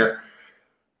sneak in there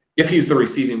if he's the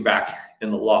receiving back in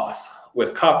the loss.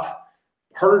 With Kupp,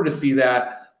 harder to see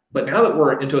that. But now that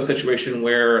we're into a situation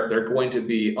where they're going to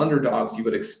be underdogs, you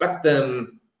would expect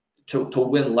them to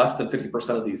win less than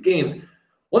 50% of these games.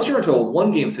 Once you're into a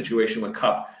one-game situation with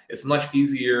Kupp, it's much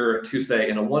easier to say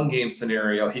in a one-game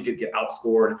scenario, he could get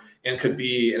outscored and could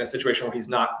be in a situation where he's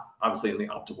not obviously in the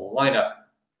optimal lineup.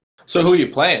 So who are you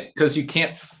playing? Because you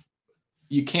can't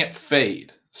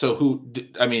fade. So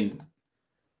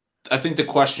I think the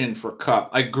question for Kupp,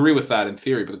 I agree with that in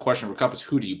theory, but the question for Kupp is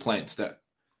who do you play instead?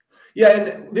 Yeah,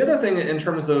 and the other thing in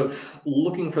terms of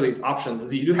looking for these options is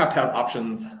that you do have to have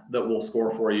options that will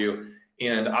score for you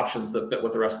and options that fit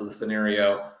with the rest of the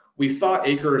scenario. We saw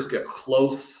Akers get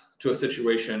close to a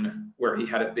situation where he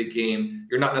had a big game.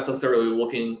 You're not necessarily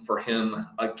looking for him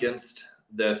against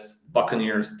this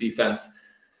Buccaneers defense.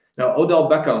 Now, Odell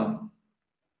Beckham,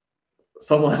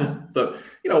 someone that,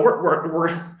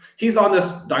 he's on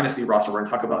this Dynasty roster we're going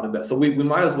to talk about in a bit. So we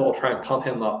might as well try and pump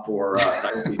him up for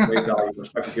Dynasty trade value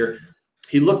perspective here.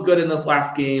 He looked good in this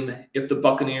last game. If the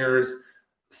Buccaneers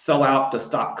sell out to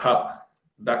stop Kupp,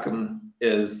 Beckham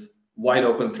is wide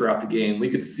open throughout the game. We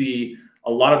could see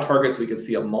a lot of targets. We could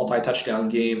see a multi-touchdown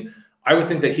game. I would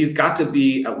think that he's got to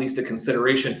be at least a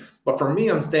consideration. But for me,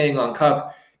 I'm staying on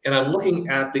Kupp. And I'm looking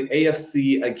at the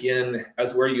AFC again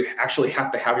as where you actually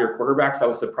have to have your quarterbacks. I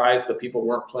was surprised that people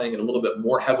weren't playing it a little bit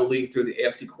more heavily through the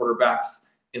AFC quarterbacks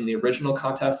in the original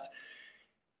contest.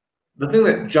 The thing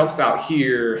that jumps out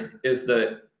here is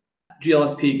that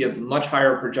GLSP gives much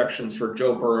higher projections for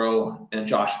Joe Burrow and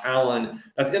Josh Allen.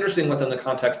 That's interesting within the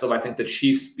context of, I think, the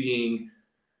Chiefs being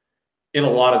in a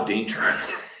lot of danger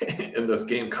in this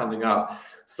game coming up.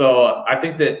 So I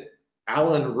think that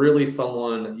Allen really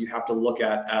someone you have to look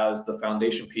at as the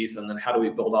foundation piece, and then how do we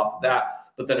build off of that?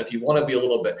 But then if you want to be a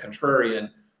little bit contrarian,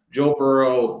 Joe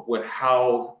Burrow, with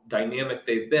how dynamic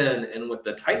they've been, and with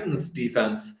the Titans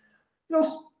defense,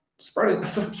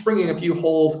 springing a few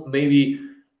holes, maybe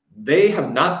they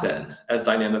have not been as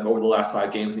dynamic over the last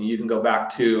 5 games. And you can go back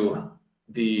to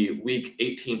the Week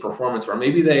 18 performance, or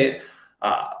maybe they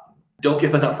don't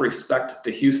give enough respect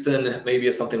to Houston. Maybe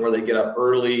it's something where they get up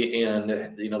early and,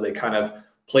 they kind of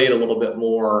play it a little bit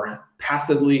more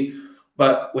passively.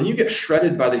 But when you get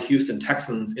shredded by the Houston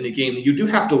Texans in a game that you do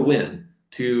have to win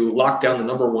to lock down the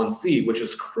number 1 seed, which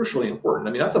is crucially important.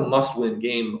 I mean, that's a must-win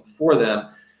game for them,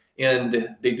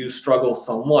 and they do struggle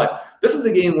somewhat. This is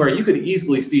a game where you could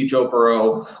easily see Joe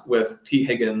Burrow with T.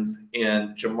 Higgins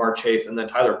and Jamar Chase, and then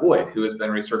Tyler Boyd, who has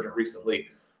been resurgent recently,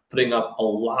 putting up a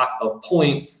lot of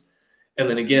points. And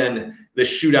then again, the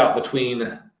shootout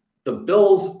between the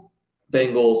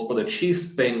Bills-Bengals or the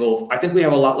Chiefs-Bengals, I think we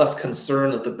have a lot less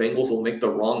concern that the Bengals will make the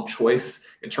wrong choice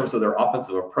in terms of their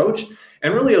offensive approach.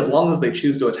 And really, as long as they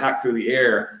choose to attack through the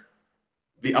air,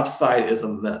 the upside is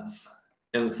immense.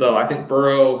 And so I think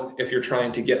Burrow, if you're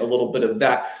trying to get a little bit of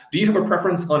that, do you have a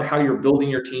preference on how you're building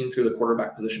your team through the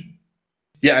quarterback position?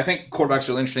 Yeah, I think quarterbacks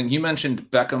are really interesting. You mentioned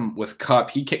Beckham with Kupp.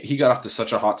 He got off to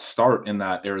such a hot start in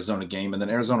that Arizona game, and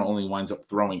then Arizona only winds up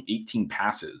throwing 18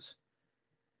 passes.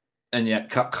 And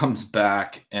yet Kupp comes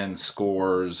back and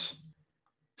scores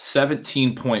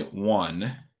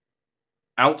 17.1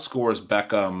 outscores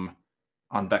Beckham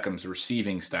on Beckham's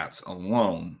receiving stats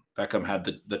alone. Beckham had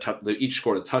they each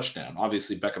scored a touchdown.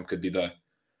 Obviously, Beckham could be the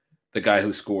guy who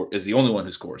is the only one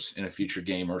who scores in a future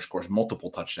game or scores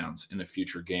multiple touchdowns in a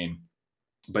future game.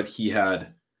 But he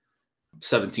had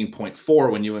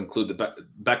 17.4 when you include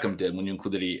Beckham did, when you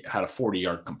include that he had a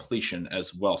 40-yard completion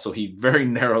as well. So he very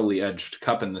narrowly edged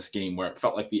Kupp in this game, where it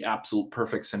felt like the absolute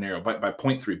perfect scenario by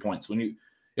 0.3 points.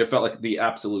 It felt like the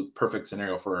absolute perfect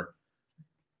scenario for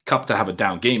Kupp to have a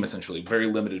down game, essentially. Very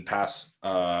limited pass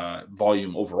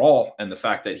volume overall, and the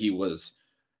fact that he was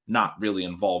not really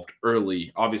involved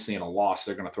early. Obviously, in a loss,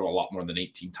 they're going to throw a lot more than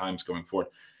 18 times going forward.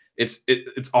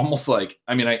 It's almost like,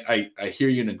 I mean, I hear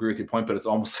you and agree with your point, but it's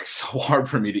almost like so hard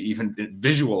for me to even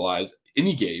visualize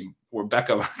any game where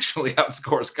Beckham actually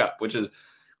outscores Kupp, which is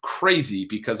crazy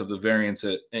because of the variance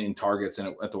in targets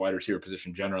and at the wide receiver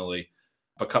position generally.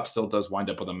 But Kupp still does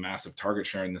wind up with a massive target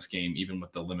share in this game, even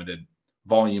with the limited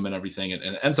volume and everything,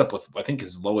 and ends up with, I think,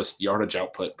 his lowest yardage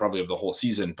output probably of the whole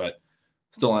season, but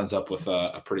still ends up with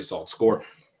a pretty solid score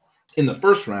in the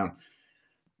first round.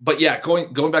 But yeah,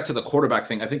 going back to the quarterback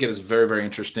thing, I think it is very, very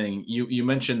interesting. You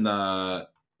mentioned the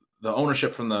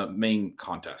ownership from the main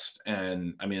contest,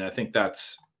 and I mean, I think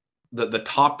that's the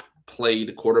top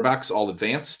played quarterbacks all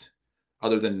advanced,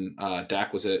 other than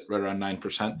Dak was at right around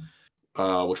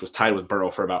 9%, which was tied with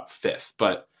Burrow for about 5th.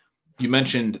 But you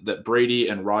mentioned that Brady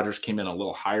and Rodgers came in a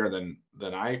little higher than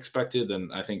I expected, than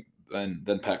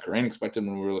Pat Kerrane expected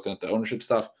when we were looking at the ownership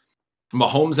stuff.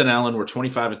 Mahomes and Allen were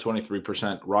 25 and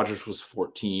 23%. Rodgers was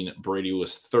 14. Brady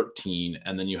was 13.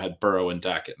 And then you had Burrow and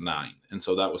Dak at 9. And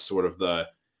so that was sort of the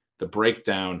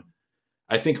breakdown.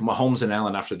 I think Mahomes and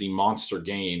Allen, after the monster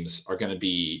games, are going to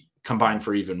be combined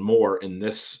for even more in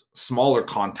this smaller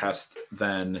contest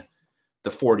than the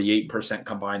 48%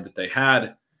 combined that they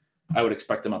had. I would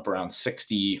expect them up around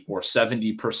 60 or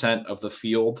 70% of the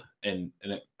field. And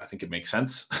I think it makes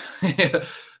sense.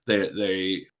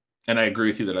 And I agree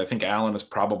with you that I think Allen is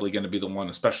probably going to be the one,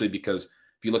 especially because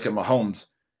if you look at Mahomes,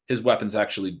 his weapons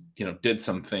actually, did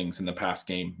some things in the past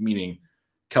game, meaning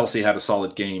Kelsey had a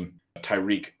solid game.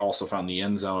 Tyreek also found the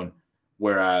end zone,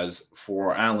 whereas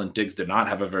for Allen, Diggs did not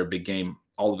have a very big game.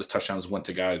 All of his touchdowns went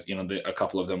to guys, a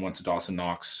couple of them went to Dawson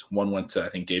Knox. One went to, I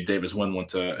think, Gabe Davis. One went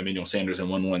to Emmanuel Sanders, and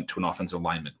one went to an offensive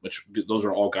lineman, which those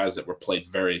are all guys that were played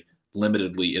very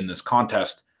limitedly in this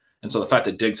contest. And so the fact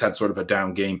that Diggs had sort of a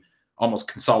down game almost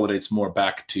consolidates more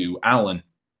back to Allen.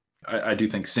 I do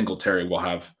think Singletary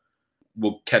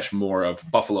will catch more of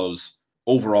Buffalo's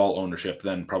overall ownership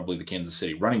than probably the Kansas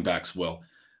City running backs will.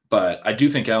 But I do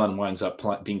think Allen winds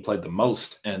up being played the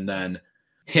most. And then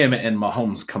him and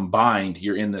Mahomes combined,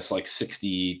 you're in this like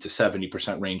 60 to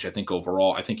 70% range, I think,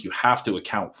 overall. I think you have to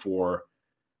account for,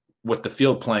 with the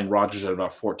field playing Rodgers at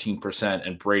about 14%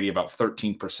 and Brady about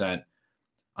 13%,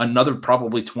 another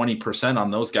probably 20% on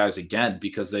those guys again,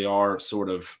 because they are sort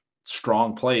of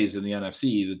strong plays in the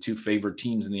NFC, the two favored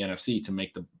teams in the NFC to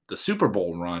make the Super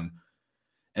Bowl run.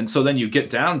 And so then you get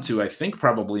down to, I think,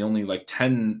 probably only like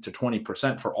 10 to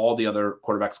 20% for all the other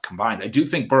quarterbacks combined. I do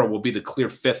think Burrow will be the clear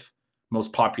 5th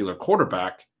most popular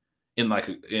quarterback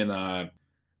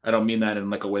I don't mean that in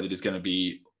like a way that he's going to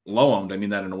be low owned. I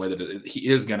mean that in a way that he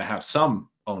is going to have some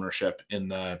ownership in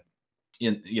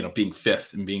being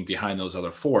 5th and being behind those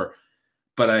other 4.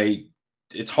 But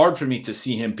it's hard for me to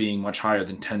see him being much higher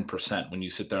than 10% when you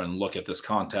sit there and look at this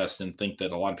contest and think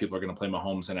that a lot of people are going to play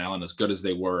Mahomes and Allen as good as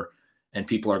they were. And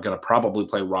people are going to probably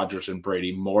play Rodgers and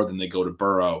Brady more than they go to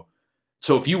Burrow.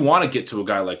 So if you want to get to a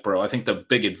guy like Burrow, I think the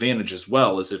big advantage as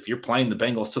well is if you're playing the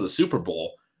Bengals to the Super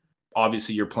Bowl,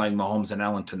 obviously you're playing Mahomes and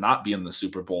Allen to not be in the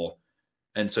Super Bowl.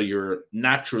 And so you're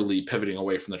naturally pivoting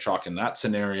away from the chalk in that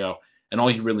scenario. And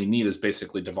all you really need is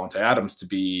basically Devontae Adams to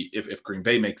be, if Green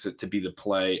Bay makes it, to be the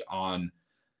play on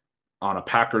a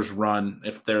Packers run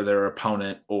if they're their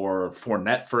opponent, or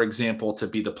Fournette, for example, to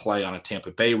be the play on a Tampa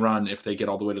Bay run if they get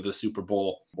all the way to the Super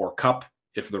Bowl, or Kupp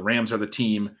if the Rams are the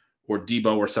team, or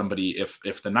Debo or somebody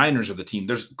if the Niners are the team.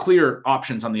 There's clear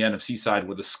options on the NFC side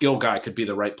where the skill guy could be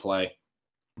the right play.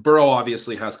 Burrow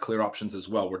obviously has clear options as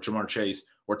well, where Jamar Chase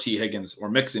or T. Higgins or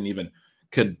Mixon even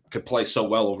could play so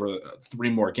well over 3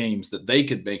 more games that they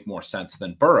could make more sense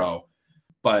than Burrow.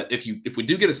 But if we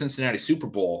do get a Cincinnati Super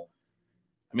Bowl,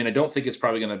 I mean, I don't think it's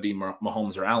probably going to be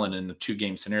Mahomes or Allen in a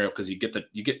 2-game scenario, because you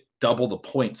get double the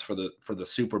points for the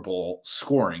Super Bowl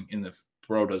scoring. And if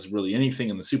Burrow does really anything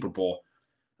in the Super Bowl,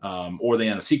 or the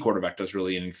NFC quarterback does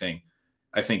really anything,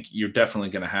 I think you're definitely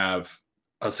going to have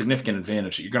a significant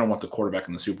advantage. You're going to want the quarterback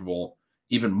in the Super Bowl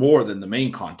even more than the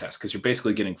main contest, because you're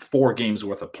basically getting 4 games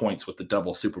worth of points with the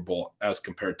double Super Bowl as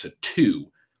compared to 2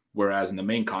 Whereas in the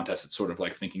main contest, it's sort of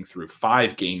like thinking through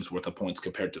 5 games worth of points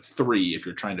compared to 3 if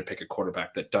you're trying to pick a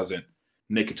quarterback that doesn't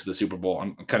make it to the Super Bowl.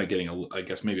 I'm kind of getting, I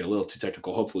guess, maybe a little too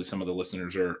technical. Hopefully some of the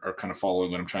listeners are kind of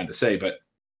following what I'm trying to say. But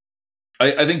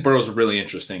I think Burrow's a really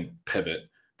interesting pivot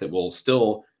that will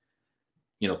still,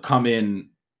 come in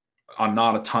on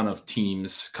not a ton of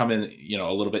teams, come in,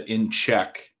 a little bit in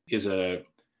check.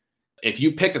 If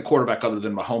you pick a quarterback other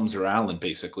than Mahomes or Allen,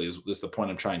 basically, is the point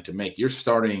I'm trying to make. You're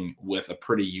starting with a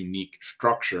pretty unique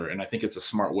structure, and I think it's a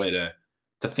smart way to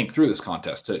think through this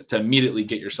contest, to immediately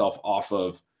get yourself off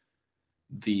of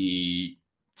the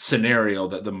scenario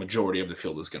that the majority of the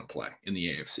field is going to play in the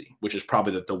AFC, which is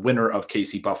probably that the winner of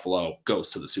KC Buffalo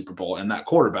goes to the Super Bowl, and that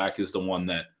quarterback is the one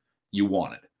that you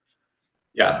wanted.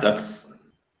 Yeah, that's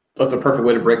a perfect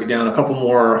way to break it down. A couple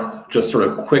more just sort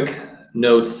of quick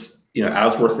notes,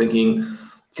 as we're thinking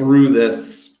through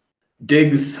this.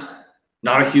 Diggs,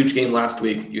 not a huge game last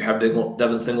week. You have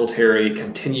Devin Singletary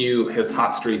continue his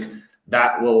hot streak.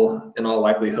 That will, in all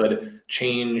likelihood,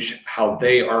 change how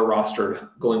they are rostered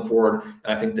going forward.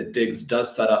 And I think that Diggs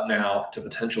does set up now to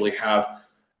potentially have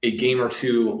a game or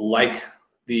two like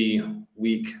the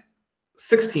Week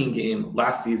 16 game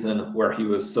last season where he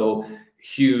was so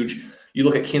huge. You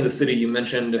look at Kansas City, you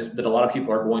mentioned that a lot of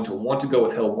people are going to want to go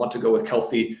with Hill, want to go with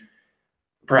Kelsey,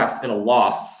 perhaps in a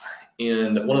loss.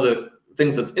 And one of the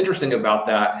things that's interesting about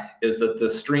that is that the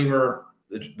streamer,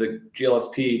 the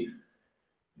GLSP,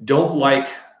 don't like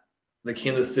the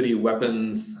Kansas City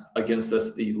weapons against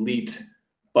this elite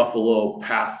Buffalo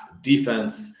pass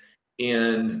defense.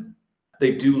 And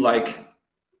they do like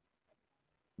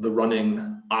the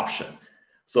running option.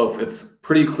 So if it's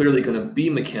pretty clearly going to be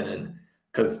McKinnon,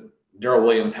 because Darrell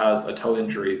Williams has a toe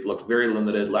injury, looked very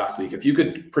limited last week. If you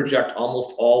could project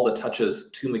almost all the touches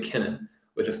to McKinnon,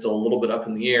 which is still a little bit up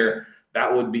in the air,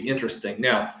 that would be interesting.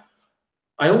 Now,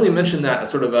 I only mentioned that as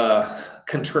sort of a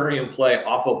contrarian play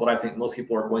off of what I think most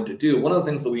people are going to do. One of the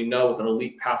things that we know with an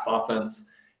elite pass offense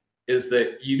is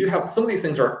that you do have some of these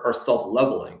things are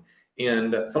self-leveling.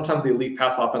 And sometimes the elite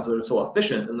pass offenses are so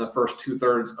efficient in the first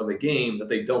 2/3 of a game that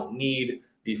they don't need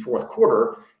the fourth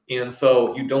quarter. And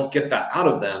so you don't get that out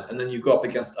of them. And then you go up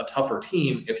against a tougher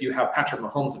team. If you have Patrick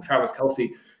Mahomes and Travis Kelce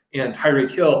and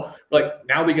Tyreek Hill, like,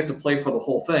 now we get to play for the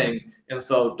whole thing. And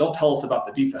so don't tell us about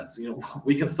the defense.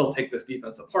 We can still take this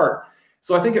defense apart.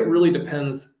 So I think it really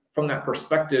depends from that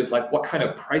perspective, like what kind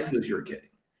of prices you're getting.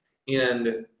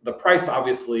 And the price,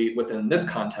 obviously, within this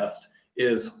contest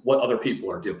is what other people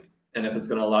are doing, and if it's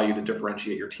going to allow you to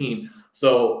differentiate your team.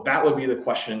 So that would be the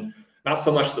question. Not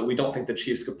so much that we don't think the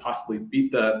Chiefs could possibly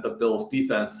beat the Bills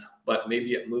defense, but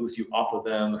maybe it moves you off of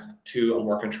them to a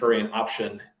more contrarian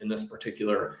option in this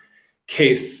particular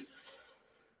case.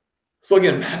 So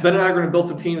again, Ben and I are going to build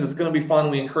some teams. It's going to be fun.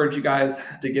 We encourage you guys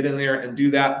to get in there and do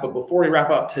that. But before we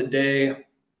wrap up today,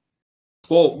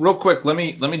 well, real quick, let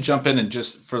me jump in, and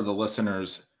just for the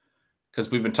listeners,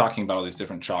 because we've been talking about all these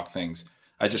different chalk things,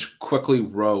 I just quickly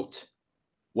wrote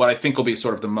what I think will be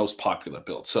sort of the most popular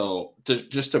build. So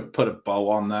just to put a bow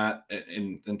on that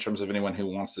in terms of anyone who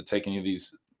wants to take any of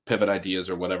these pivot ideas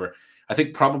or whatever, I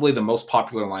think probably the most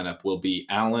popular lineup will be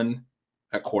Allen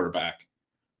at quarterback,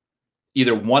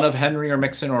 either one of Henry or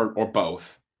Mixon or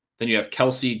both. Then you have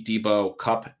Kelsey, Debo,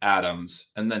 Kupp, Adams,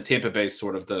 and then Tampa Bay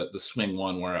sort of the swing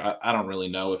one where I don't really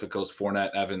know if it goes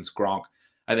Fournette, Evans, Gronk.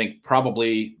 I think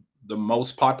probably the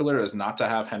most popular is not to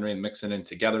have Henry and Mixon in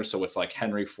together. So it's like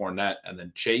Henry, Fournette, and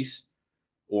then Chase,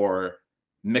 or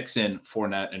Mixon,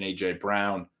 Fournette, and AJ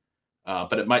Brown.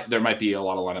 But there might be a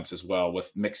lot of lineups as well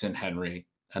with Mixon, Henry,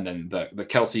 and then the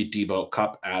Kelsey, Debo,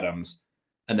 Kupp, Adams,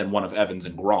 and then one of Evans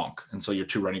and Gronk. And so your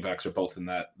 2 running backs are both in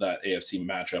that AFC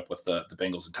matchup with the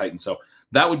Bengals and Titans. So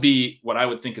that would be what I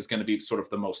would think is going to be sort of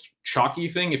the most chalky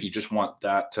thing if you just want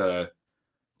that to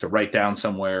write down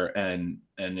somewhere. And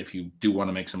if you do want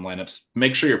to make some lineups,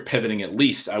 make sure you're pivoting at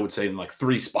least, I would say, in like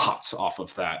 3 spots off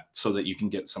of that so that you can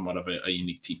get somewhat of a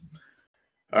unique team.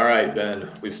 All right, Ben,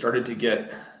 we've started to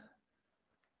get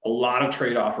a lot of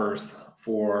trade offers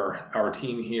for our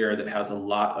team here that has a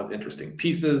lot of interesting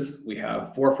pieces. We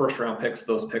have 4 first-round picks.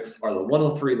 Those picks are the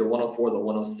 103, the 104, the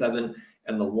 107,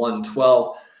 and the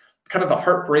 112. Kind of the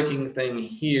heartbreaking thing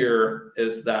here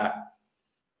is that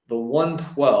the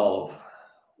 112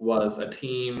 was a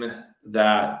team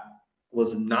that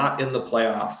was not in the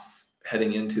playoffs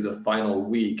heading into the final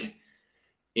week,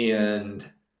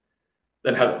 and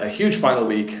then had a huge final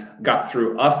week, got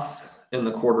through us in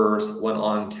the quarters, went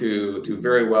on to do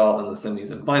very well in the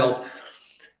semis and finals.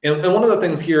 And one of the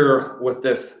things here with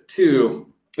this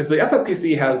too is the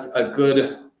FFPC has a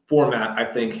good format, I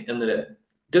think, in that it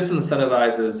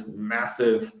disincentivizes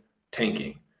massive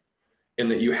tanking. in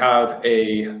that you have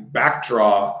a back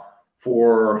draw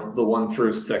for the 1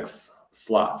 through 6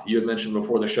 slots. You had mentioned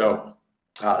before the show,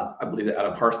 I believe that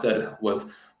Adam Harstead was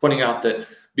pointing out that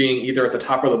being either at the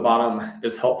top or the bottom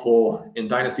is helpful in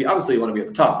Dynasty. Obviously, you want to be at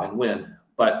the top and win,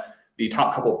 but the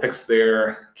top couple picks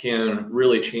there can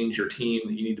really change your team.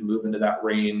 You need to move into that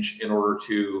range in order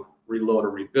to reload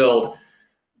or rebuild.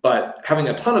 But having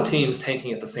a ton of teams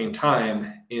tanking at the same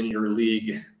time in your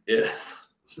league is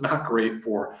not great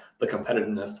for the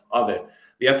competitiveness of it.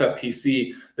 The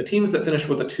FFPC, the teams that finish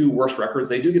with the 2 worst records,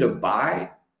 they do get a bye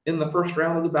in the first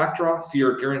round of the back draw. So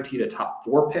you're guaranteed a top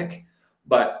 4 pick,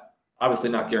 but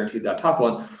obviously not guaranteed that top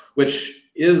one, which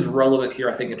is relevant here,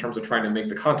 I think, in terms of trying to make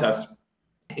the contest.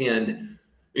 And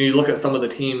you look at some of the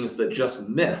teams that just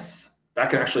miss, that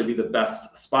can actually be the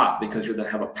best spot because you're going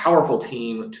to have a powerful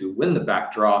team to win the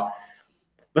back draw.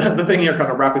 The thing here,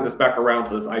 kind of wrapping this back around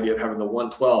to this idea of having the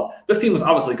 112, this team was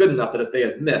obviously good enough that if they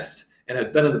had missed and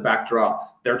had been in the back draw,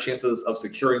 their chances of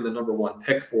securing the number 1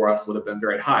 pick for us would have been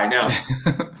very high. Now,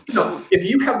 if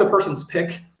you have the person's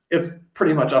pick, it's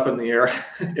pretty much up in the air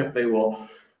if they will,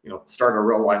 start a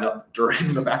real lineup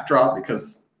during the back draw,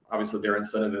 because obviously their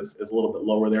incentive is a little bit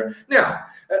lower there. Now,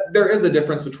 there is a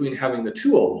difference between having the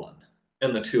 201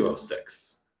 and the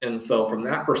 206. And so from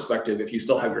that perspective, if you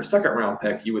still have your second round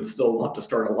pick, you would still want to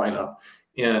start a lineup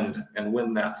and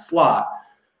win that slot.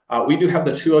 We do have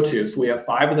the 202. So we have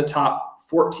 5 of the top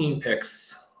 14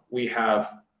 picks. We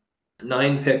have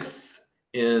 9 picks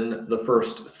in the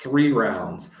first 3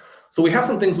 rounds. So we have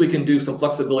some things we can do, some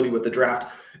flexibility with the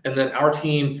draft. And then our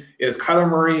team is Kyler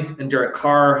Murray and Derek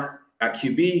Carr at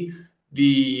QB.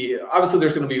 Obviously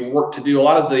there's going to be work to do. A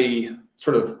lot of the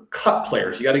sort of cut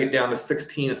players, you got to get down to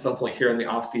 16 at some point here in the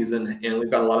offseason. And we've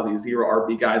got a lot of these 0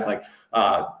 RB guys like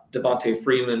Devontae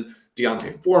Freeman,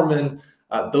 Deontay Foreman.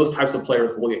 Those types of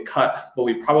players will get cut, but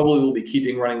we probably will be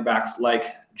keeping running backs like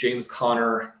James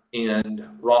Conner and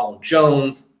Ronald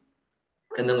Jones.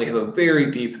 And then we have a very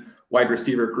deep wide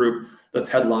receiver group that's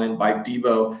headlined by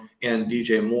Debo and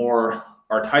DJ Moore.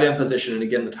 Our tight end position, and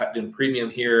again, the tight end premium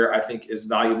here, I think is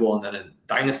valuable. And then in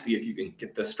Dynasty, if you can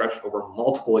get this stretched over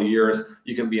multiple years,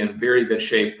 you can be in very good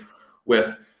shape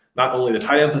with not only the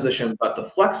tight end position, but the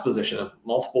flex position,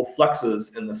 multiple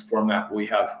flexes in this format. We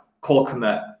have Cole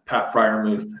Kmet, Pat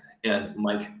Freiermuth, and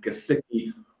Mike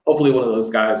Gesicki. Hopefully one of those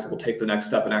guys will take the next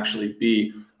step and actually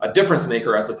be a difference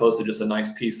maker as opposed to just a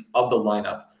nice piece of the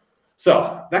lineup.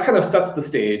 So that kind of sets the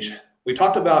stage. We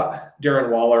talked about Darren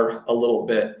Waller a little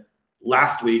bit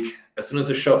last week. As soon as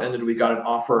the show ended, we got an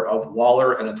offer of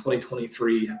Waller and a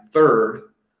 2023 third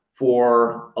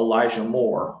for Elijah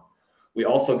Moore. We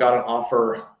also got an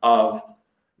offer of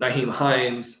Nyheim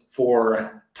Hines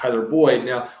for Tyler Boyd.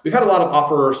 Now, we've had a lot of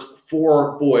offers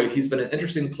for Boyd. He's been an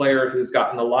interesting player who's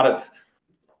gotten a lot of,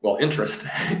 interest,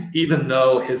 even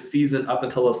though his season up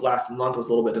until this last month was a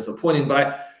little bit disappointing.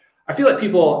 But I feel like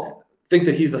people think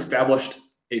that he's established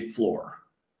a floor,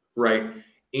 right?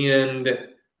 And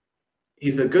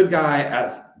he's a good guy,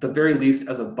 at the very least,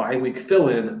 as a bye week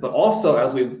fill-in, but also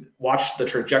as we've watched the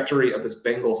trajectory of this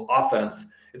Bengals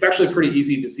offense, it's actually pretty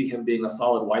easy to see him being a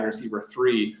solid wide receiver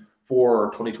 3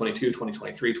 for 2022,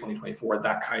 2023, 2024,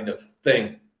 that kind of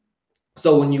thing.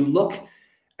 So when you look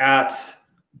at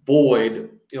Boyd,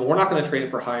 we're not going to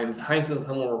trade for Hines. Hines isn't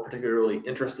someone we're particularly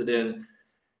interested in,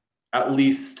 at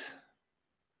least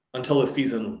until the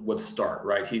season would start,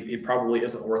 right? He probably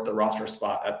isn't worth the roster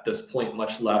spot at this point,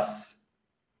 much less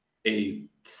a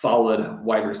solid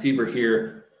wide receiver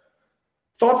here.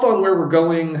 Thoughts on where we're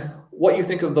going, what you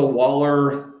think of the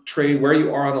Waller trade, where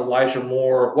you are on Elijah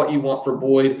Moore, what you want for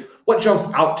Boyd, what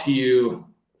jumps out to you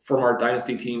from our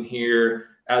Dynasty team here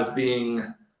as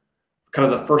being kind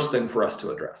of the first thing for us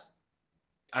to address?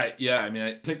 I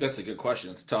think that's a good question.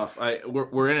 It's tough.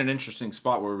 We're in an interesting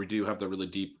spot where we do have the really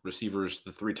deep receivers,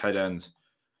 the 3 tight ends.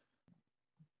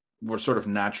 We're sort of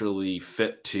naturally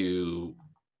fit to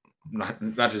not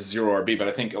just 0 RB, but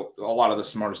I think a lot of the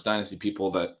smartest Dynasty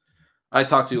people that I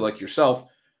talk to, like yourself,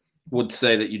 would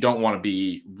say that you don't want to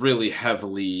be really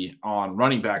heavily on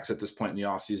running backs at this point in the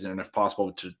offseason, and if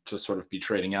possible to sort of be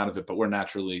trading out of it. But we're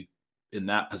naturally in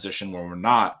that position where we're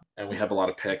not, and we have a lot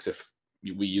of picks if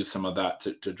we use some of that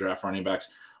to draft running backs,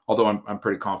 although I'm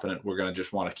pretty confident we're going to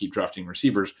just want to keep drafting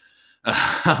receivers.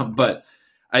 But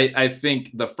I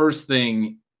think the first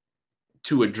thing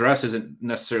to address isn't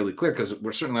necessarily clear, because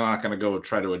we're certainly not going to go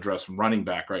try to address running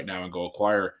back right now and go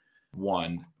acquire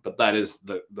one. But that is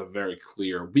the very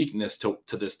clear weakness to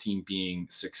this team being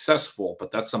successful.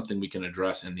 But that's something we can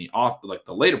address in the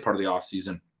later part of the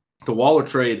offseason. The Waller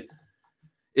trade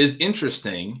is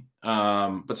interesting,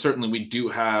 but certainly we do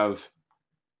have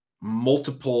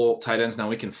multiple tight ends. Now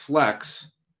we can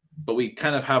flex, but we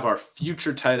kind of have our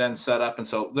future tight end set up. And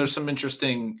so there's some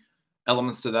interesting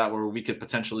elements to that where we could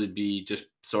potentially be just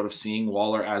sort of seeing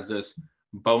Waller as this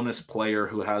bonus player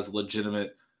who has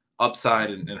legitimate upside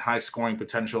and high scoring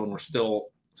potential. And we're still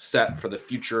set for the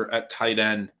future at tight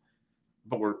end,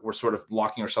 but we're sort of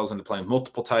locking ourselves into playing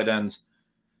multiple tight ends.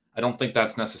 I don't think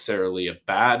that's necessarily a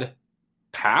bad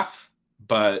path,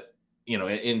 but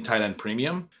in tight end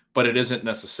premium, but it isn't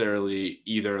necessarily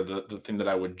either the thing that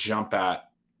I would jump at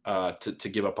to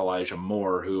give up Elijah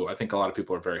Moore, who I think a lot of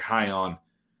people are very high on.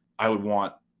 I would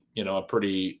want, a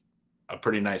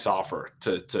pretty nice offer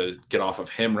to get off of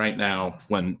him right now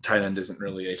when tight end isn't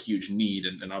really a huge need.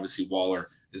 And obviously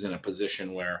Waller is in a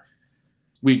position where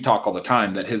we talk all the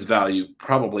time that his value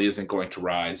probably isn't going to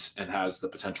rise and has the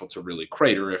potential to really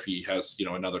crater if he has,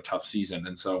 another tough season.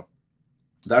 And so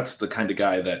that's the kind of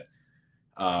guy that,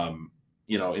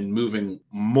 in moving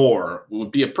more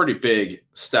would be a pretty big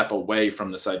step away from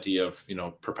this idea of,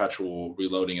 perpetual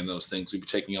reloading and those things. We'd be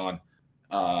taking on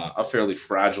a fairly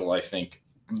fragile, I think,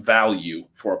 value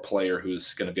for a player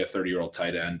who's going to be a 30-year-old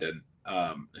tight end. And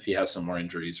if he has some more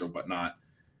injuries or whatnot,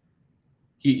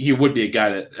 he would be a guy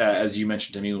that, as you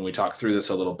mentioned to me when we talked through this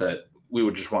a little bit, we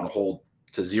would just want to hold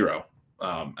to zero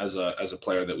as a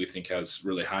player that we think has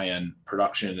really high-end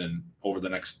production and over the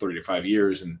next 3 to 5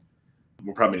 years. And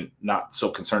we're probably not so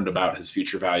concerned about his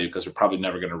future value because we're probably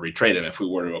never going to retrade him if we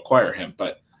were to acquire him.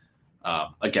 But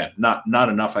again, not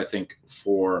enough, I think,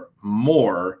 for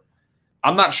Moore.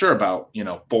 I'm not sure about,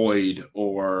 Boyd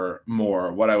or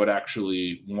Moore, what I would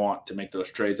actually want to make those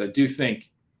trades. I do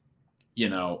think,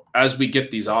 as we get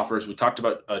these offers, we talked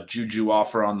about a Juju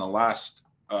offer on the last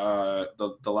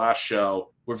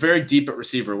show. We're very deep at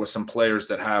receiver with some players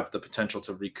that have the potential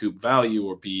to recoup value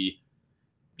or be,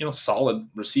 solid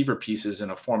receiver pieces in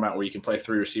a format where you can play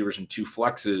 3 receivers and 2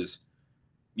 flexes.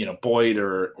 Boyd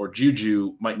or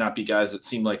Juju might not be guys that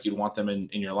seem like you'd want them in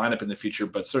your lineup in the future,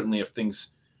 but certainly if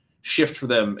things shift for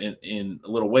them in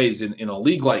little ways in a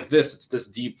league like this, it's this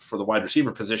deep for the wide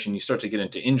receiver position. You start to get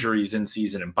into injuries in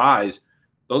season and buys.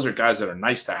 Those are guys that are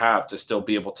nice to have to still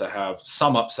be able to have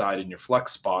some upside in your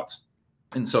flex spots.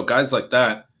 And so guys like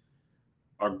that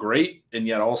are great. And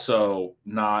yet also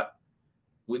not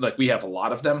we have a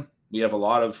lot of them. We have a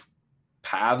lot of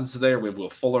paths there. We have Will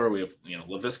Fuller. We have,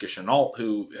 Laviska Shenault,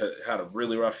 who had a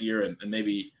really rough year and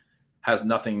maybe has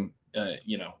nothing,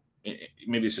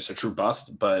 maybe it's just a true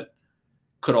bust, but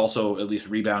could also at least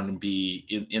rebound and be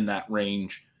in that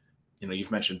range.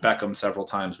 You've mentioned Beckham several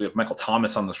times. We have Michael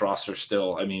Thomas on this roster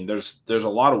still. I mean, there's a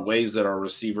lot of ways that our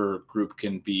receiver group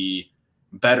can be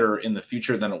better in the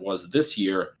future than it was this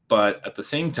year. But at the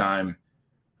same time,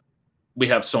 we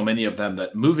have so many of them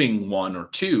that moving 1 or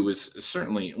 2 is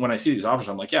certainly, when I see these offers,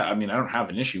 I'm like, yeah, I mean, I don't have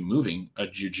an issue moving a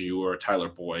Juju or a Tyler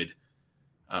Boyd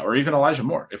or even Elijah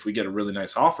Moore if we get a really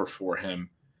nice offer for him.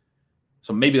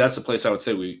 So maybe that's the place I would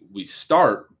say we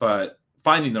start, but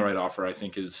finding the right offer, I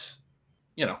think, is,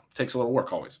 takes a little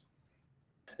work always.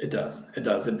 It does.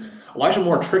 And Elijah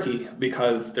Moore tricky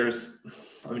because there's,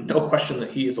 no question that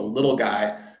he is a little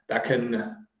guy that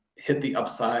can hit the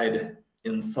upside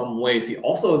in some ways. He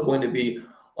also is going to be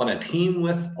on a team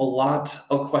with a lot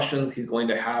of questions. He's going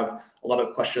to have a lot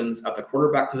of questions at the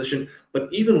quarterback position.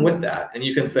 But even with that, and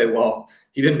you can say, well,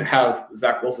 he didn't have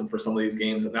Zach Wilson for some of these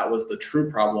games, and that was the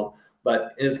true problem.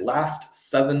 But in his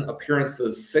last 7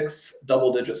 appearances, 6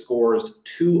 double-digit scores,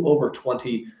 2 over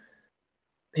 20.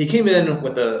 He came in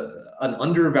with an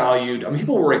undervalued.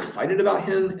 People were excited about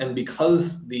him, and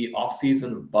because the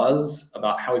offseason buzz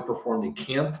about how he performed in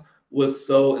camp was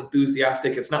so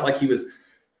enthusiastic, it's not like he was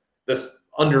this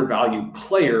undervalued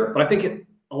player. But I think in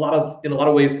a lot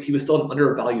of ways, he was still an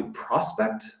undervalued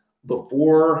prospect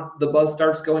before the buzz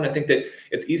starts going. I think that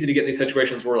it's easy to get in these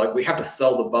situations where we have to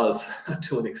sell the buzz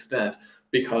to an extent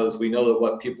because we know that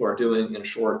what people are doing in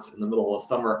shorts in the middle of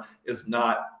summer is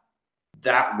not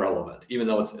that relevant, even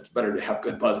though it's better to have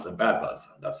good buzz than bad buzz.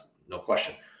 That's no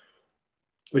question.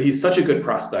 But he's such a good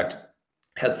prospect,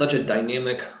 had such a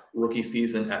dynamic rookie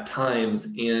season at times,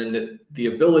 and the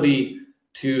ability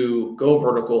to go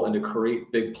vertical and to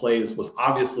create big plays was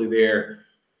obviously there.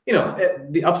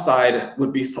 The upside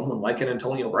would be someone like an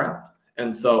Antonio Brown.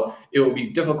 And so it would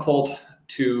be difficult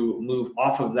to move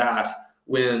off of that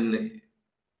when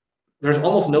there's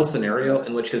almost no scenario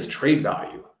in which his trade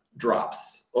value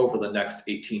drops over the next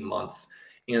 18 months.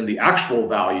 And the actual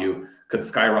value could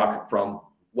skyrocket from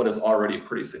what is already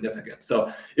pretty significant.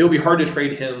 So it'll be hard to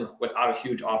trade him without a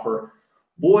huge offer.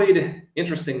 Boyd,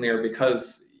 interesting there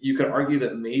because you could argue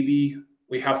that maybe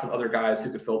we have some other guys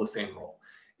who could fill the same role.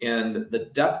 And the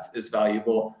depth is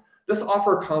valuable. this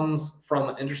offer comes from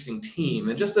an interesting team.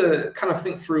 And just to kind of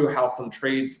think through how some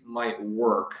trades might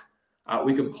work,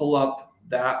 we can pull up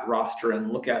that roster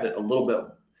and look at it a little bit,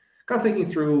 kind of thinking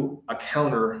through a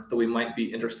counter that we might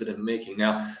be interested in making.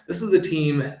 Now, this is a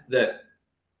team that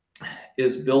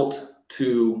is built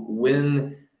to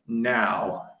win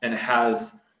now and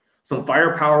has some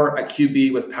firepower at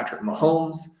QB with Patrick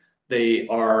Mahomes. They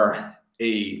are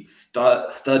a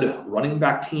stud running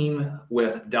back team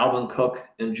with Dalvin Cook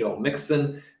and Joe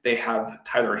Mixon. They have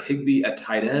Tyler Higbee at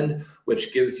tight end,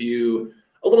 which gives you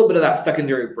a little bit of that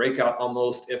secondary breakout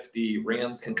almost if the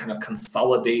Rams can kind of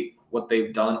consolidate what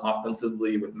they've done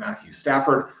offensively with Matthew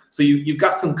Stafford. So you've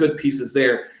got some good pieces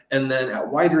there. And then at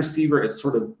wide receiver, it's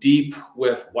sort of deep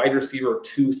with wide receiver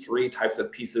 2-3 types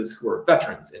of pieces who are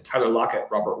veterans, and Tyler Lockett,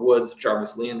 Robert Woods,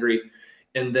 Jarvis Landry.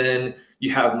 And then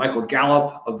you have Michael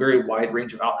Gallup, a very wide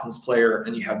range of outcomes player,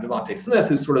 and you have Devontae Smith,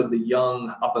 who's sort of the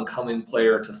young up-and-coming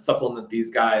player to supplement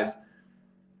these guys.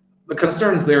 The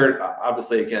concerns there,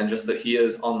 obviously, again, just that he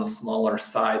is on the smaller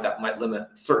side. That might limit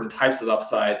certain types of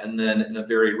upside. And then in a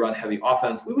very run-heavy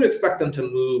offense, we would expect them to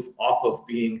move off of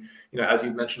being, as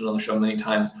you've mentioned on the show many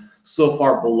times, so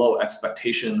far below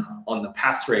expectation on the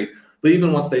pass rate. But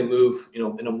even once they move,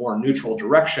 in a more neutral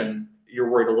direction, you're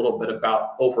worried a little bit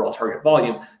about overall target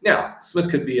volume. Now, Smith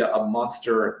could be a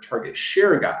monster target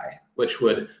share guy, which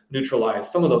would neutralize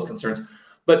some of those concerns.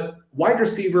 But wide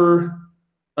receiver,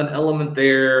 an element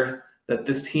there that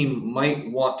this team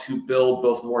might want to build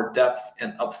both more depth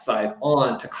and upside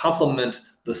on to complement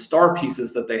the star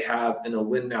pieces that they have in a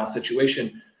win now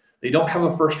situation. They don't have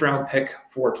a first round pick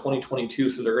for 2022,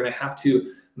 so they're going to have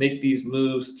to make these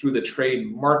moves through the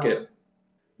trade market.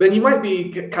 Then you might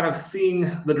be kind of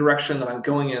seeing the direction that I'm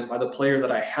going in by the player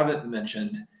that I haven't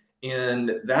mentioned,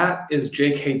 and that is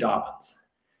J.K. Dobbins.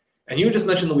 And you just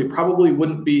mentioned that we probably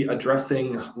wouldn't be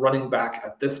addressing running back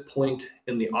at this point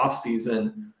in the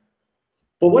offseason.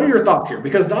 But what are your thoughts here?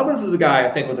 Because Dobbins is a guy,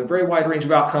 I think, with a very wide range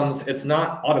of outcomes. It's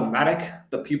not automatic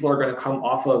that people are going to come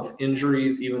off of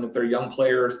injuries, even if they're young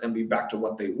players, and be back to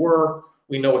what they were.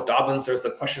 We know with Dobbins, there's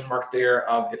the question mark there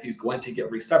of if he's going to get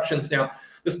receptions. Now,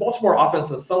 this Baltimore offense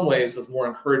in some ways is more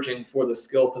encouraging for the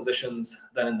skill positions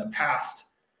than in the past.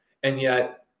 And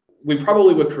yet, we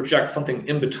probably would project something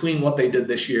in between what they did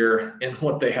this year and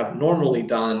what they have normally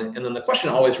done. And then the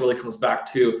question always really comes back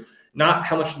to not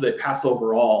how much do they pass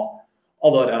overall,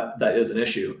 although that is an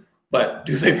issue, but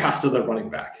do they pass to the running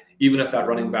back? Even if that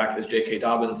running back is J.K.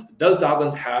 Dobbins, does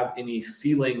Dobbins have any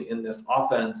ceiling in this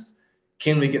offense?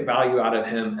 Can we get value out of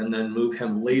him and then move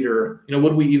him later?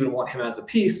 Would we even want him as a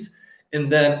piece?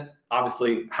 And then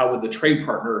obviously, how would the trade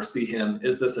partner see him?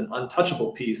 Is this an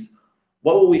untouchable piece?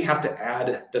 What will we have to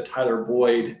add to Tyler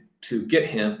Boyd to get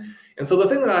him? And so the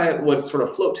thing that I would sort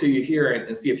of float to you here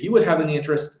and see if you would have any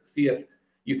interest, see if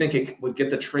you think it would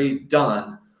get the trade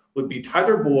done, would be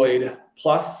Tyler Boyd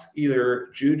plus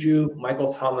either Juju,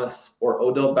 Michael Thomas, or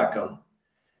Odell Beckham,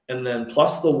 and then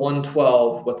plus the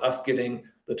 112 with us getting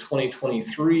the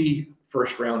 2023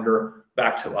 first rounder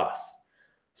back to us.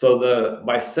 So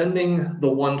by sending the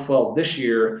 112 this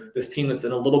year, this team that's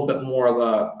in a little bit more of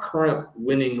a current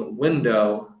winning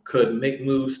window could make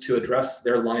moves to address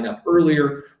their lineup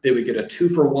earlier. They would get a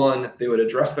 2-for-1. They would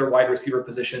address their wide receiver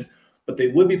position, but they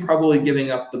would be probably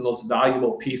giving up the most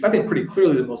valuable piece. I think pretty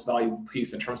clearly the most valuable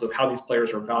piece in terms of how these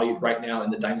players are valued right now in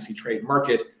the dynasty trade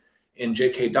market in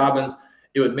J.K. Dobbins.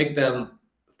 It would make them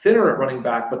thinner at running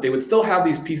back, but they would still have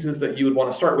these pieces that you would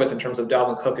want to start with in terms of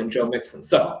Dalvin Cook and Joe Mixon.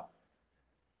 So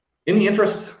any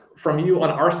interest from you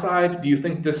on our side? Do you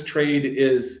think this trade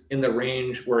is in the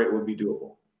range where it would be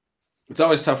doable? It's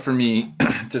always tough for me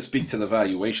to speak to the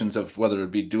valuations of whether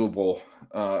it'd be doable.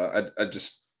 I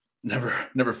just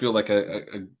never feel like a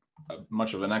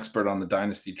much of an expert on the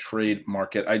dynasty trade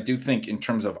market. I do think in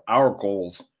terms of our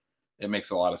goals, it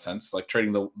makes a lot of sense. Like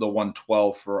trading the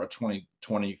 112 for a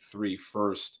 2023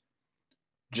 first,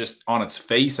 just on its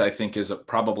face, I think is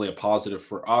probably a positive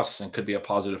for us and could be a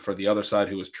positive for the other side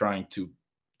who is trying to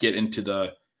get into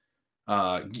the,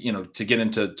 to get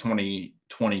into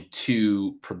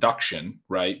 2022 production,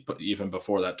 right? But even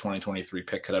before that 2023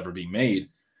 pick could ever be made.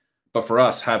 But for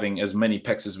us, having as many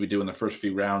picks as we do in the first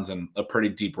few rounds and a pretty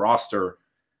deep roster,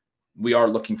 we are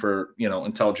looking for,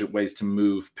 intelligent ways to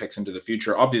move picks into the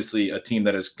future. Obviously, a team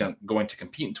that is going to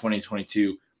compete in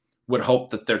 2022 would hope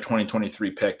that their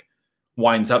 2023 pick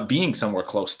winds up being somewhere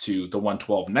close to the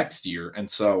 112 next year.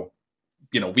 And so,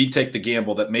 we take the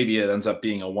gamble that maybe it ends up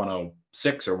being a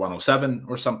 106 or 107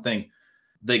 or something.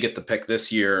 They get the pick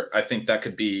this year. I think that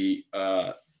could be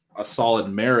a solid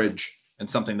marriage and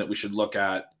something that we should look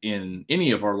at in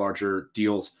any of our larger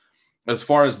deals. As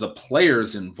far as the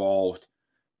players involved,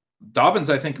 Dobbins,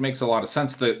 I think, makes a lot of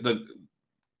sense. The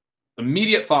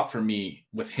immediate thought for me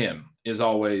with him is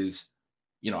always,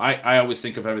 I always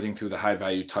think of everything through the high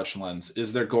value touch lens.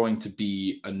 Is there going to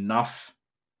be enough,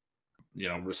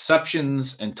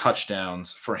 receptions and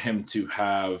touchdowns for him to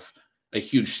have a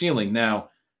huge ceiling? Now,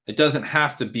 it doesn't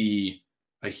have to be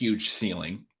a huge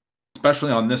ceiling,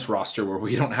 especially on this roster where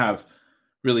we don't have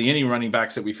really any running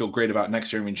backs that we feel great about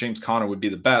next year. I mean, James Conner would be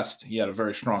the best. He had a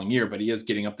very strong year, but he is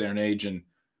getting up there in age, and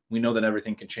we know that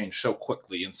everything can change so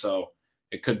quickly. And so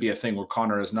it could be a thing where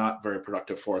Conner is not very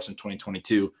productive for us in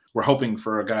 2022. We're hoping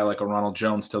for a guy like a Ronald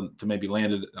Jones to maybe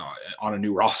land it on a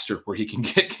new roster where he can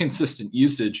get consistent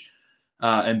usage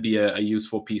and be a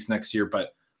useful piece next year.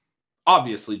 But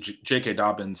obviously, J.K.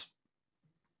 Dobbins,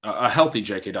 a healthy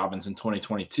J.K. Dobbins in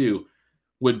 2022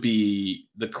 would be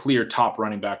the clear top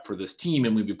running back for this team,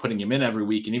 and we'd be putting him in every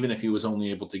week. And even if he was only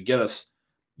able to get us,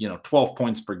 12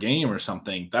 points per game or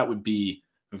something, that would be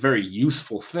a very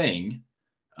useful thing.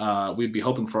 We'd be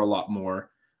hoping for a lot more.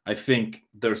 I think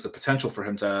there's the potential for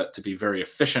him to be very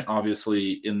efficient,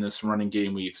 obviously, in this running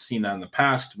game. We've seen that in the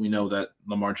past. We know that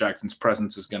Lamar Jackson's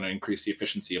presence is going to increase the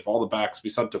efficiency of all the backs. We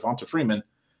saw Devonta Freeman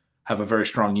have a very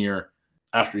strong year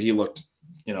after he looked,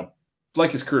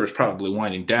 like his career is probably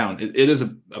winding down. It is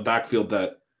a backfield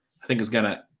that I think is going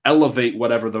to elevate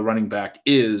whatever the running back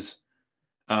is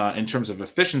in terms of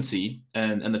efficiency,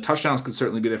 and the touchdowns could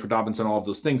certainly be there for Dobbins and all of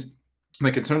those things.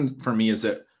 My concern for me is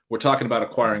that we're talking about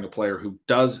acquiring a player who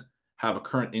does have a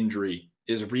current injury,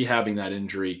 is rehabbing that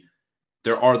injury.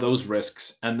 There are those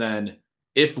risks. And then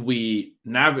if we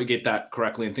navigate that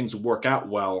correctly and things work out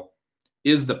well,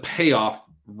 is the payoff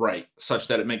right such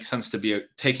that it makes sense to be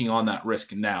taking on that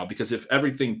risk now? Because if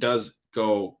everything does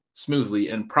go smoothly,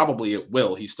 and probably it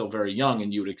will, he's still very young,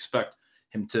 and you would expect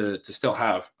him to still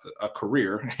have a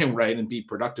career, right, and be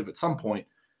productive at some point.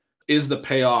 Is the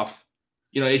payoff,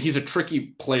 he's a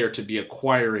tricky player to be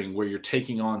acquiring where you're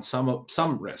taking on some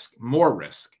risk, more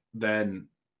risk than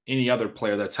any other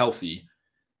player that's healthy,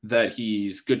 that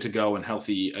he's good to go and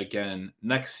healthy again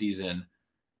next season.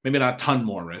 Maybe not a ton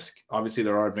more risk. Obviously,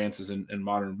 there are advances in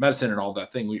modern medicine and all that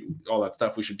all that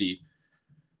stuff. We should be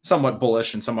somewhat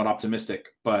bullish and somewhat optimistic,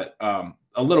 but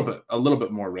a little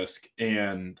bit more risk.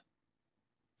 And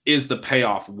is the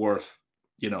payoff worth,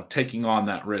 taking on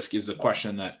that risk is the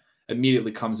question that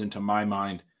immediately comes into my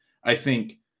mind. I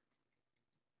think,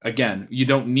 again, you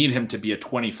don't need him to be a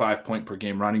 25 point per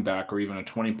game running back or even a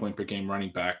 20 point per game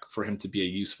running back for him to be a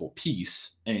useful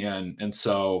piece. And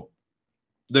so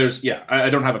I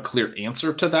don't have a clear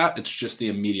answer to that. It's just the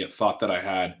immediate thought that I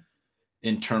had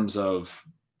in terms of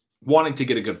wanting to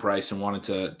get a good price and wanting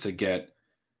to get,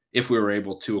 if we were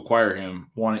able to acquire him,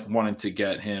 wanting to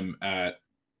get him at,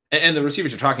 and the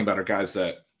receivers you're talking about are guys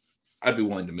that I'd be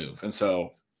willing to move. And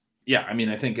so,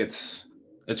 I think it's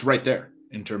right there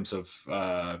in terms of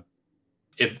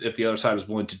if the other side is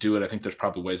willing to do it. I think there's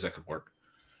probably ways that could work.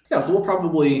 Yeah, so we'll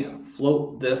probably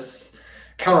float this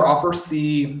counter offer,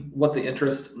 see what the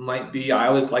interest might be. I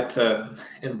always like to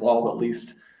involve at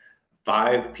least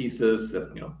 5 pieces,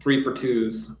 3 for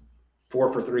 2s,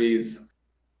 4 for 3s,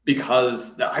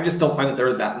 because I just don't find that there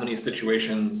are that many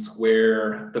situations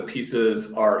where the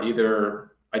pieces are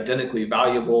either identically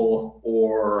valuable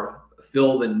or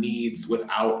fill the needs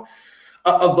without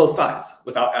of both sides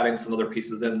without adding some other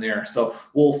pieces in there. So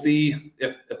we'll see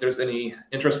if there's any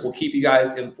interest. We'll keep you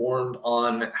guys informed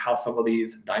on how some of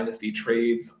these dynasty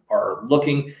trades are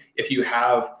looking. If you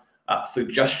have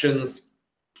suggestions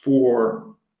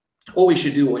for what we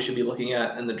should do, what we should be looking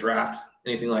at in the draft,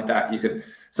 anything like that, you could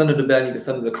send it to Ben. You can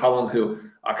send it to Colin, who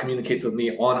communicates with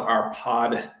me on our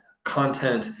pod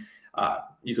content.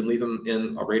 You can leave them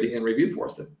in a rating and review for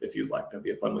us if you'd like. That'd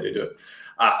be a fun way to do it.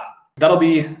 That'll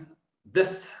be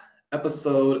this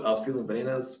episode of Stealing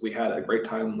Bananas. We had a great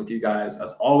time with you guys.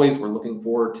 As always, we're looking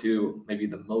forward to maybe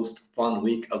the most fun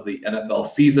week of the NFL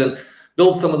season.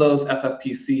 Build some of those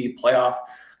FFPC playoff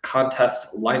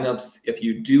contest lineups. If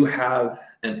you do have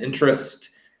an interest,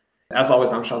 as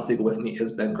always, I'm Sean Siegel. With me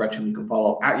is Ben Gretchen. You can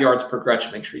follow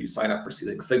 @YardsPerGretch. Make sure you sign up for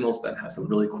Stealing Signals. Ben has some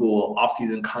really cool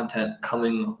off-season content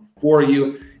coming for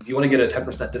you. If you want to get a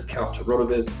 10% discount to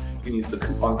RotoViz, you can use the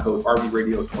coupon code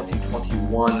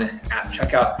RVRadio2021 at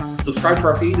checkout. Subscribe to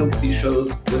our feed. You'll get these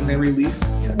shows when they release,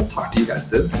 and we'll talk to you guys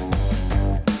soon.